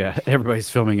Yeah, everybody's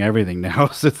filming everything now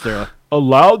since they're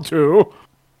allowed to.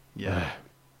 yeah.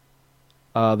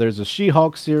 There's a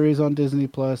She-Hulk series on Disney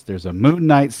Plus. There's a Moon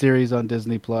Knight series on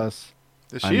Disney Plus.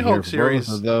 The She-Hulk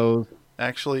series of those.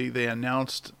 Actually, they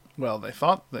announced. Well,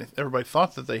 everybody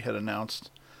thought that they had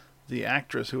announced the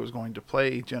actress who was going to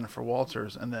play Jennifer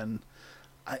Walters, and then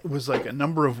it was like a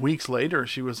number of weeks later,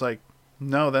 she was like,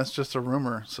 "No, that's just a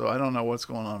rumor." So I don't know what's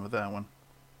going on with that one.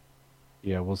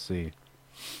 Yeah, we'll see.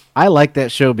 I like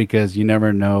that show because you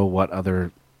never know what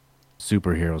other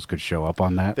superheroes could show up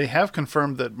on that. They have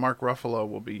confirmed that Mark Ruffalo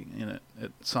will be in it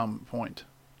at some point.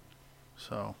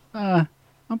 So I'm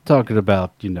talking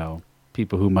about,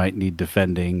 people who might need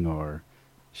defending or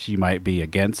she might be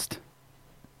against.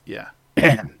 Yeah.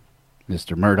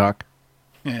 Mr. Murdoch.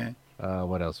 Yeah.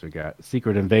 What else we got?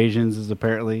 Secret Invasions is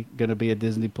apparently going to be a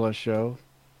Disney Plus show.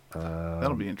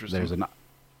 That'll be interesting. There's an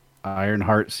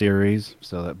Ironheart series,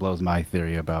 so that blows my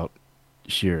theory about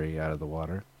Shuri out of the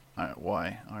water.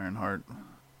 Why Ironheart?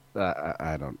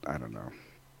 I don't know.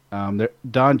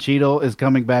 Don Cheadle is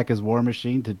coming back as War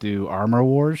Machine to do Armor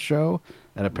Wars show.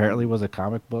 That apparently was a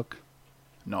comic book.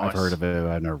 Nice. I've heard of it.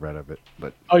 I've never read of it.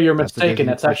 But you're mistaken.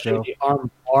 It's actually the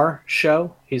Armoire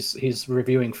show. He's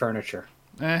reviewing furniture.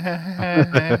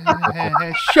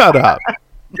 Shut up.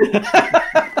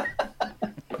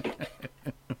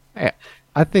 Hey,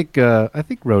 I think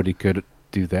Rhodey could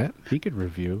do that. He could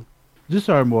review this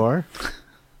armoire.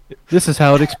 This is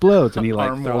how it explodes, and he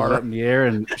throws it up in the air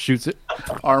and shoots it.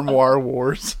 Armoire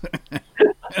Wars.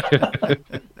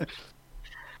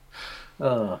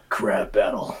 Crab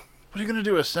battle. What are you going to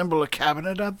do? Assemble a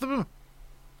cabinet at them?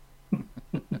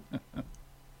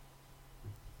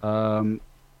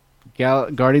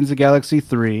 Guardians of the Galaxy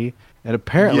 3, and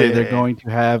apparently they're going to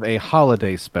have a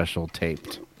holiday special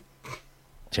taped.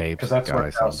 Because that's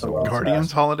what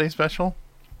Guardians holiday special?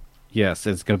 Yes,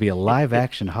 it's going to be a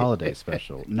live-action holiday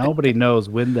special. Nobody knows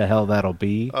when the hell that'll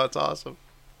be. Oh, that's awesome.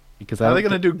 Because are they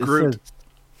going to do Groot?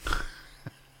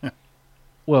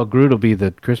 Well, Groot will be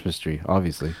the Christmas tree,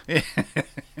 obviously.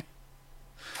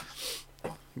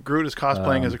 Groot is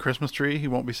cosplaying as a Christmas tree. He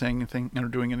won't be saying anything or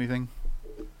doing anything.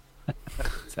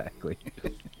 Exactly.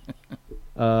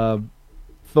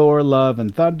 Thor: Love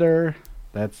and Thunder.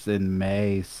 That's in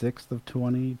May 6th of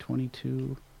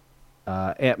 2022.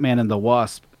 Ant-Man and the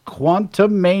Wasp: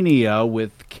 Quantumania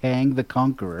with Kang the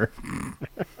Conqueror.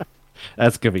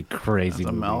 That's gonna be crazy.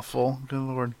 That's a mouthful. Good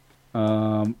lord.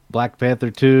 Black Panther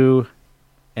 2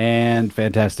 and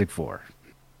Fantastic Four.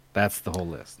 That's the whole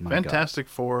list. Fantastic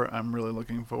Four, I'm really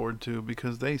looking forward to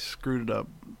because they screwed it up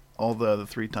all the other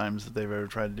 3 times that they've ever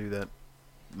tried to do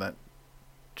that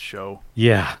show.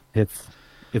 Yeah, it's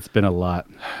been a lot.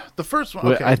 The first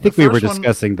one, okay, I think we were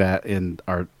discussing that in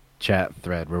our chat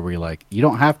thread where we're like, you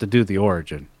don't have to do the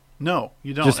origin. No,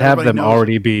 you don't. Just have them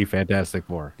already be Fantastic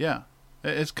Four. Yeah,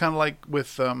 it's kind of like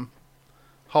with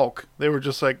Hulk. They were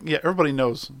just like, yeah, everybody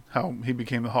knows how he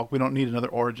became the Hulk. We don't need another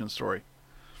origin story.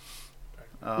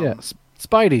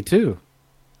 Spidey too.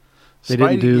 They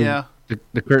didn't do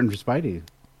the curtain for Spidey,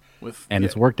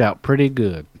 it's worked out pretty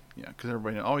good. Yeah, because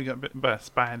everybody knows, you got bitten by a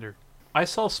spider. I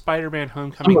saw Spider-Man: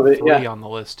 Homecoming 3 on the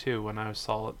list too when I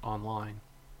saw it online.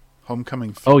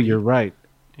 Homecoming 3? Oh, you're right.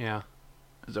 Yeah.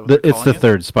 Is that what it's the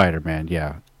third Spider-Man,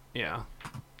 yeah. Yeah.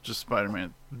 Just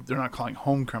Spider-Man. They're not calling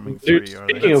Homecoming 3, Dude, are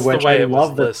they? Speaking of which, I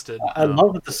love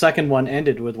that the second one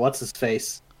ended with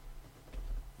what's-his-face.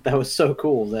 That was so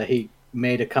cool that he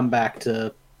made a comeback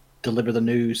to deliver the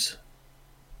news.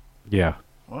 Yeah.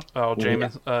 What? Oh,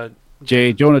 Jameson.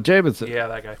 J. Jonah Jameson. Yeah,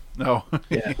 that guy. No.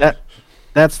 Yeah.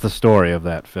 That's the story of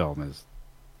that film.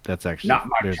 That's actually not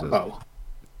much.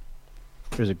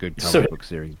 There's a good comic book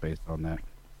series based on that.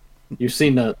 You've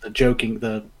seen the joking,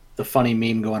 the funny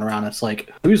meme going around. It's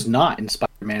like, who's not in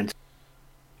Spider-Man?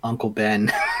 Uncle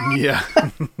Ben. Yeah.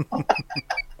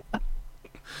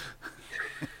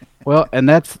 Well, and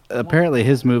that's apparently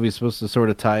his movie is supposed to sort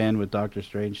of tie in with Doctor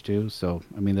Strange too. So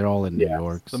I mean, they're all in New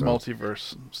York. The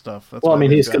multiverse stuff. That's well, I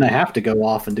mean, he's going to have to go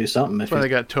off and do something. That's why they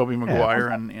got Tobey Maguire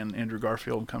and Andrew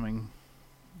Garfield coming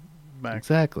back.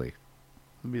 Exactly.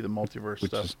 It'll be the multiverse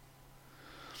stuff.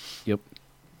 Yep.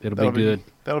 That'll be good.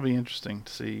 That'll be interesting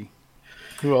to see.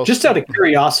 Who else? Just out of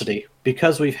curiosity,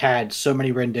 because we've had so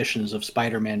many renditions of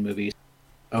Spider-Man movies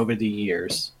over the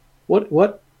years,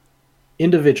 what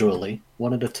individually,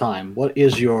 one at a time, what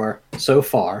is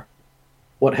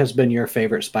what has been your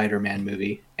favorite Spider-Man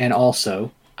movie? And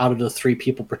also, out of the 3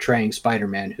 people portraying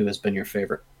Spider-Man, who has been your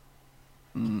favorite?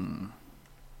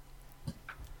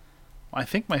 I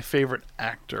think my favorite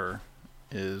actor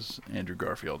is Andrew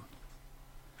Garfield.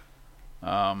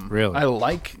 Really? I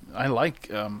like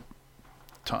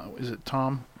Tom. Is it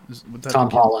Tom? Tom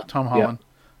Holland. Tom Holland.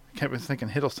 Yeah. I kept thinking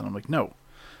Hiddleston. I'm like, no.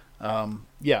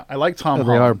 Yeah, I like Tom Holland.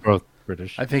 They are both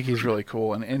British. I think he's really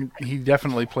cool, and he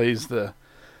definitely plays the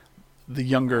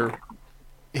younger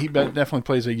he definitely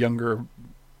plays a younger.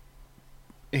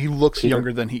 He looks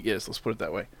younger than he is. Let's put it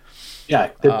that way.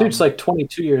 Yeah, the dude's like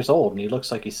 22 years old, and he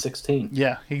looks like he's 16.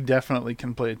 Yeah, he definitely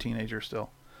can play a teenager still.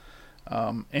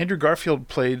 Andrew Garfield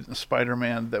played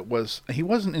Spider-Man he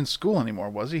wasn't in school anymore,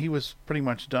 was he? He was pretty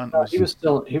much done. He was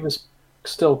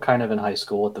still kind of in high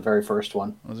school at the very first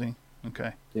one. Was he?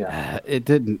 Okay. Yeah. It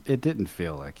didn't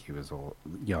feel like he was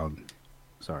young.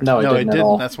 Sorry. No, it didn't. At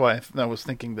all. That's why I was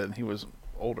thinking that he was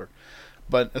older.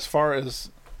 But as far as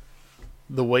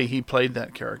the way he played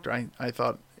that character, I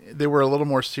thought they were a little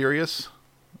more serious.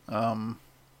 Not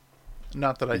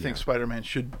that I think Spider-Man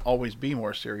should always be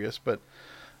more serious, but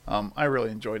I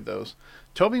really enjoyed those.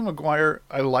 Tobey Maguire,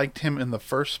 I liked him in the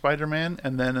first Spider-Man,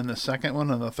 and then in the second one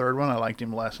and the third one, I liked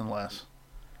him less and less.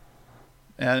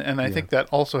 And I think that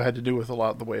also had to do with a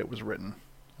lot of the way it was written.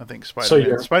 I think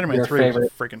Spider-Man 3 was a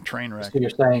freaking train wreck. So you're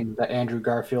saying that Andrew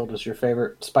Garfield is your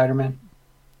favorite Spider-Man?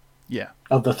 Yeah.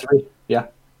 Of the three? Yeah.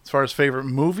 As far as favorite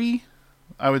movie,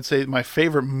 I would say my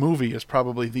favorite movie is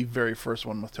probably the very first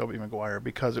one with Tobey Maguire,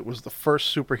 because it was the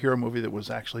first superhero movie that was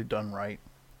actually done right.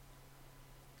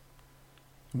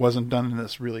 It wasn't done in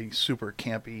this really super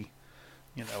campy,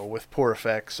 with poor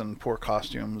effects and poor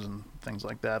costumes and things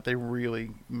like that. They really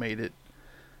made it.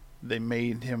 They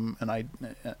made him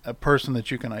a person that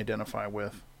you can identify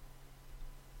with.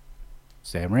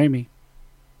 Sam Raimi.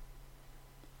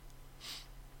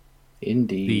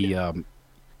 Indeed. The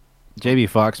Jamie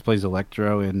Foxx plays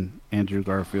Electro in Andrew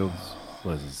Garfield's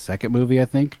his second movie, I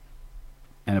think,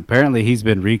 and apparently he's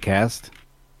been recast,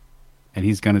 and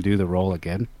he's going to do the role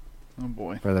again. Oh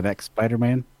boy! For the next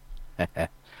Spider-Man.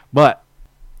 But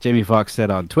Jamie Foxx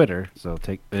said on Twitter, so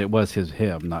it was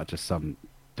him, not just some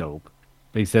dope.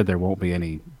 But he said there won't be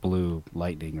any blue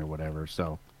lightning or whatever,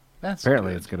 so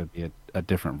apparently it's going to be a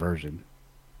different version.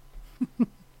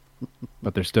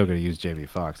 But they're still going to use Jamie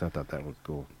Foxx. I thought that was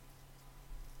cool.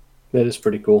 That is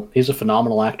pretty cool. He's a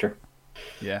phenomenal actor.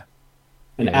 Yeah.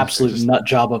 An absolute nut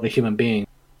job of a human being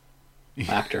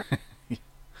actor.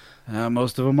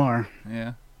 Most of them are.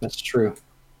 Yeah. That's true.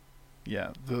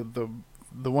 Yeah.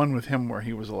 The one with him where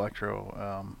he was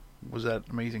Electro, was that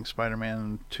Amazing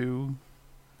Spider-Man 2?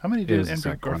 How many did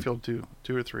Andrew Garfield do?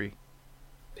 2 or 3?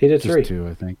 He did 3. Just 2,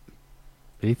 I think.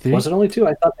 Was it only 2?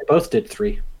 I thought they both did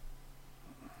 3.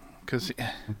 Because,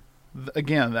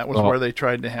 again, that was where they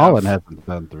tried to have... Holland hasn't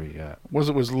done 3 yet.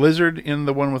 Was Lizard in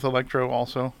the one with Electro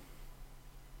also?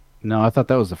 No, I thought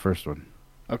that was the first one.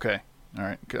 Okay. All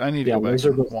right. I need to go back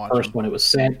Lizard and was watch the first one. It was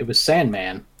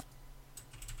Sandman.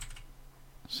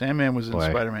 Sandman was in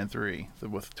Spider-Man 3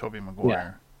 with Tobey Maguire.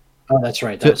 Yeah. Oh, that's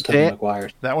right. That was Tobey Maguire.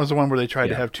 That was the one where they tried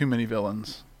to have too many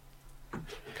villains.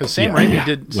 Because Sam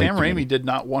Raimi did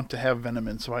not want to have Venom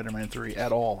in Spider-Man 3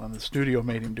 at all, and the studio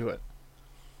made him do it.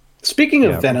 Speaking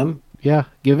of Venom... Yeah,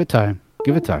 give it time.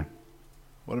 Give it time.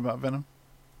 What about Venom?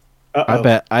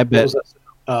 Uh-oh. I bet.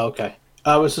 Oh, okay.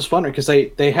 I was just wondering, because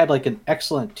they had like an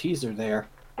excellent teaser there.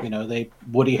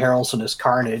 Woody Harrelson as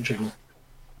Carnage, and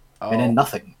then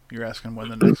nothing. You're asking when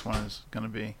the next one is going to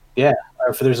be. Yeah,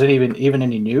 or if there's even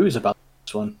any news about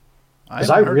this one. Because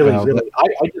I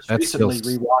just recently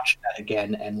rewatched that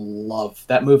again and love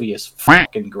that movie. Is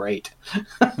fucking great.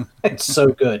 It's so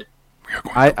good.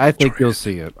 I think you'll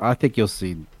see it. I think you'll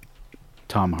see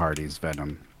Tom Hardy's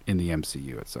Venom in the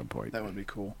MCU at some point. That would be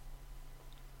cool.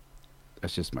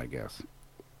 That's just my guess.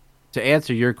 To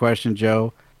answer your question,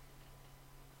 Joe,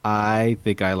 I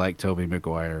think I like Tobey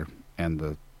Maguire,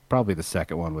 and probably the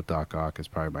second one with Doc Ock is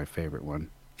probably my favorite one.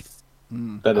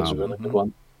 That is a really good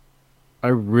one. I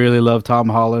really love Tom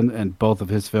Holland, and both of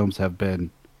his films have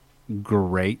been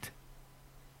great.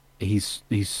 He's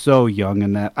so young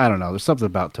in that. I don't know. There's something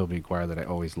about Tobey Maguire that I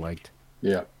always liked.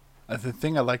 Yeah. The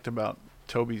thing I liked about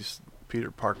Tobey's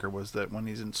Peter Parker was that when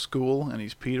he's in school and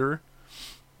he's Peter,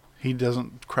 he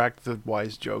doesn't crack the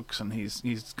wise jokes, and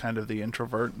he's kind of the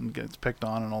introvert and gets picked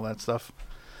on and all that stuff.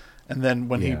 And then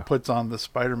when he puts on the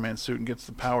Spider-Man suit and gets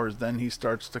the powers, then he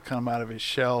starts to come out of his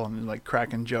shell and like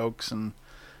cracking jokes and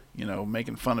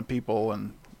making fun of people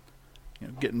and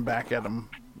getting back at them.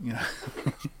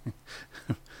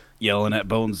 Yelling at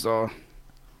Bonesaw.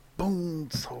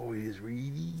 Bonesaw is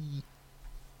ready.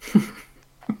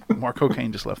 Mark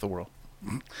Cocaine just left the world.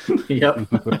 Yep.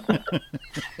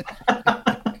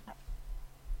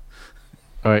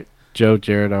 All right, Joe,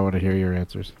 Jared, I want to hear your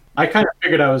answers. I kind of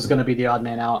figured I was going to be the odd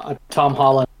man out. Tom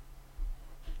Holland.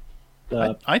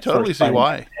 I totally see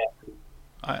why.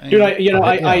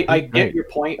 I get your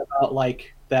point about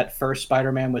like that first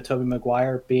Spider-Man with Tobey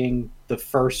Maguire being the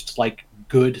first like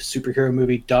good superhero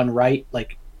movie done right.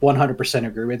 Like 100%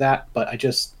 agree with that. But I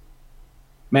just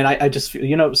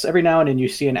feel, every now and then you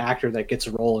see an actor that gets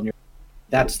a role and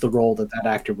that's the role that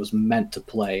actor was meant to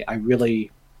play. I really...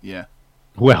 Yeah.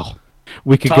 Well,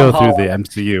 we could Tom go through the Holland.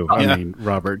 MCU. I mean,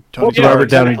 Robert Tony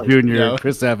Downey Stark, Jr., Yeah.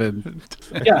 Chris Evans.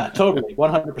 Yeah, totally,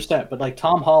 100%. But like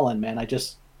Tom Holland, man, I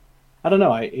don't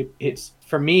know. It's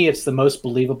for me, it's the most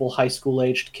believable high school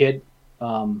aged kid.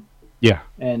 Yeah.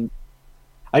 And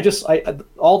I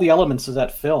all the elements of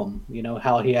that film, you know,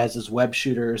 how he has his web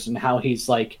shooters and how he's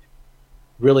like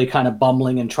really kind of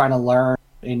bumbling and trying to learn,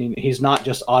 and he's not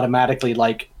just automatically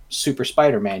like Super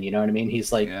Spider-Man. You know what I mean?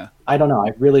 He's like, I don't know.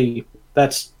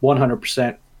 That's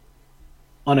 100%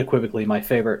 unequivocally my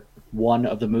favorite one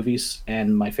of the movies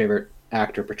and my favorite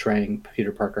actor portraying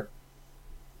Peter Parker.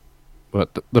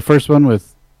 But the first one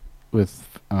with which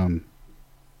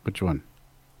one?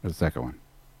 The second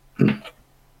one.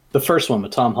 The first one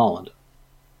with Tom Holland.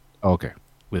 Oh, okay,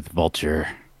 with Vulture.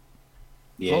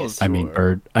 Yes.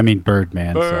 Vulture. I mean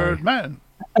Birdman. Birdman.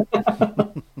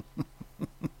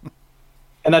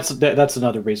 And that's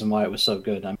another reason why it was so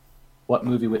good. I mean, what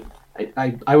movie would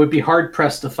I would be hard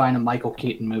pressed to find a Michael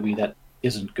Keaton movie that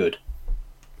isn't good.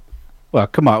 Well,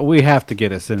 come on, we have to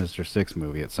get a Sinister Six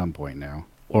movie at some point now,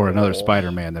 or another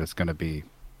Spider-Man that's going to be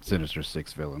Sinister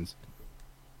Six villains.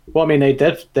 Well, I mean,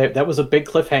 that was a big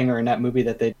cliffhanger in that movie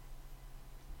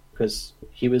because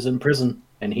he was in prison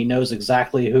and he knows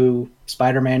exactly who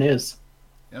Spider-Man is.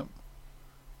 Yep.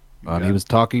 And he was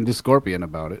talking to Scorpion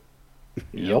about it.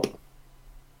 Yep.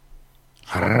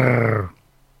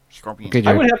 Scorpion. Okay,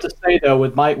 I would have to say though,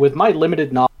 with my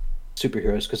limited knowledge of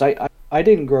superheroes, because I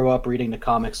didn't grow up reading the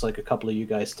comics like a couple of you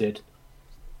guys did,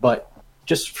 but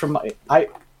just from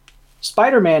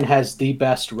Spider-Man has the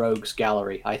best rogues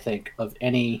gallery, I think, of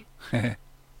any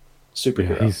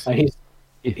superhero.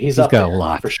 He's up got there, a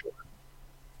lot for sure.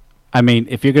 I mean,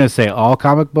 if you're going to say all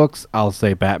comic books, I'll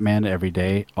say Batman every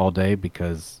day, all day,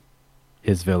 because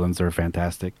his villains are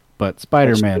fantastic. But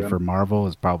Spider-Man for Marvel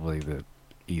is probably the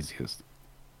easiest.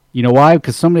 You know why?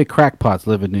 Because so many crackpots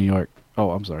live in New York.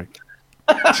 Oh, I'm sorry.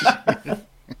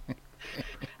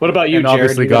 What about you, and Jared?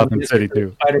 obviously Gotham City,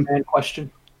 too. Spider-Man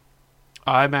question?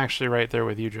 I'm actually right there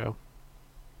with you, Joe.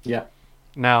 Yeah.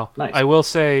 Now, Nice. I will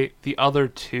say the other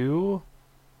two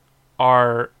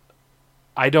are...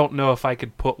 I don't know if I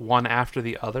could put one after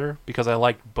the other because I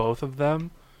like both of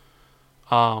them.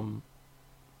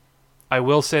 I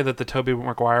will say that the Tobey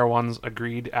Maguire ones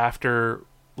agreed after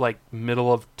like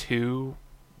middle of 2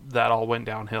 that all went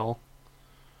downhill.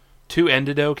 2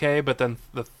 ended okay, but then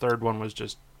the third one was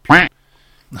just but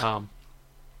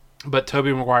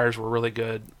Tobey Maguire's were really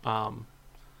good.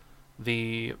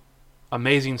 The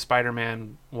Amazing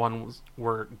Spider-Man ones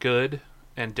were good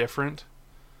and different.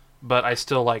 But I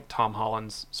still like Tom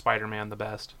Holland's Spider-Man the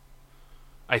best.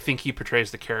 I think he portrays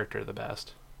the character the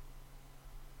best.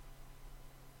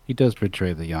 He does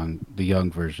portray the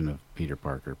young version of Peter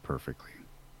Parker perfectly.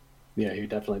 Yeah, he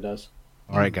definitely does.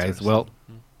 All right, guys. Well,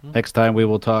 next time we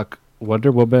will talk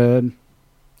Wonder Woman.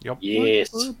 Yep.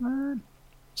 Yes.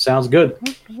 Sounds good.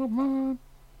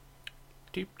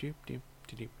 Deep, deep, deep,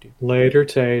 deep, deep. Later,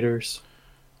 taters.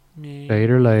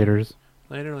 Laters.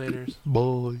 Laters.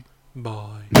 Boy.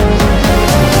 Bye.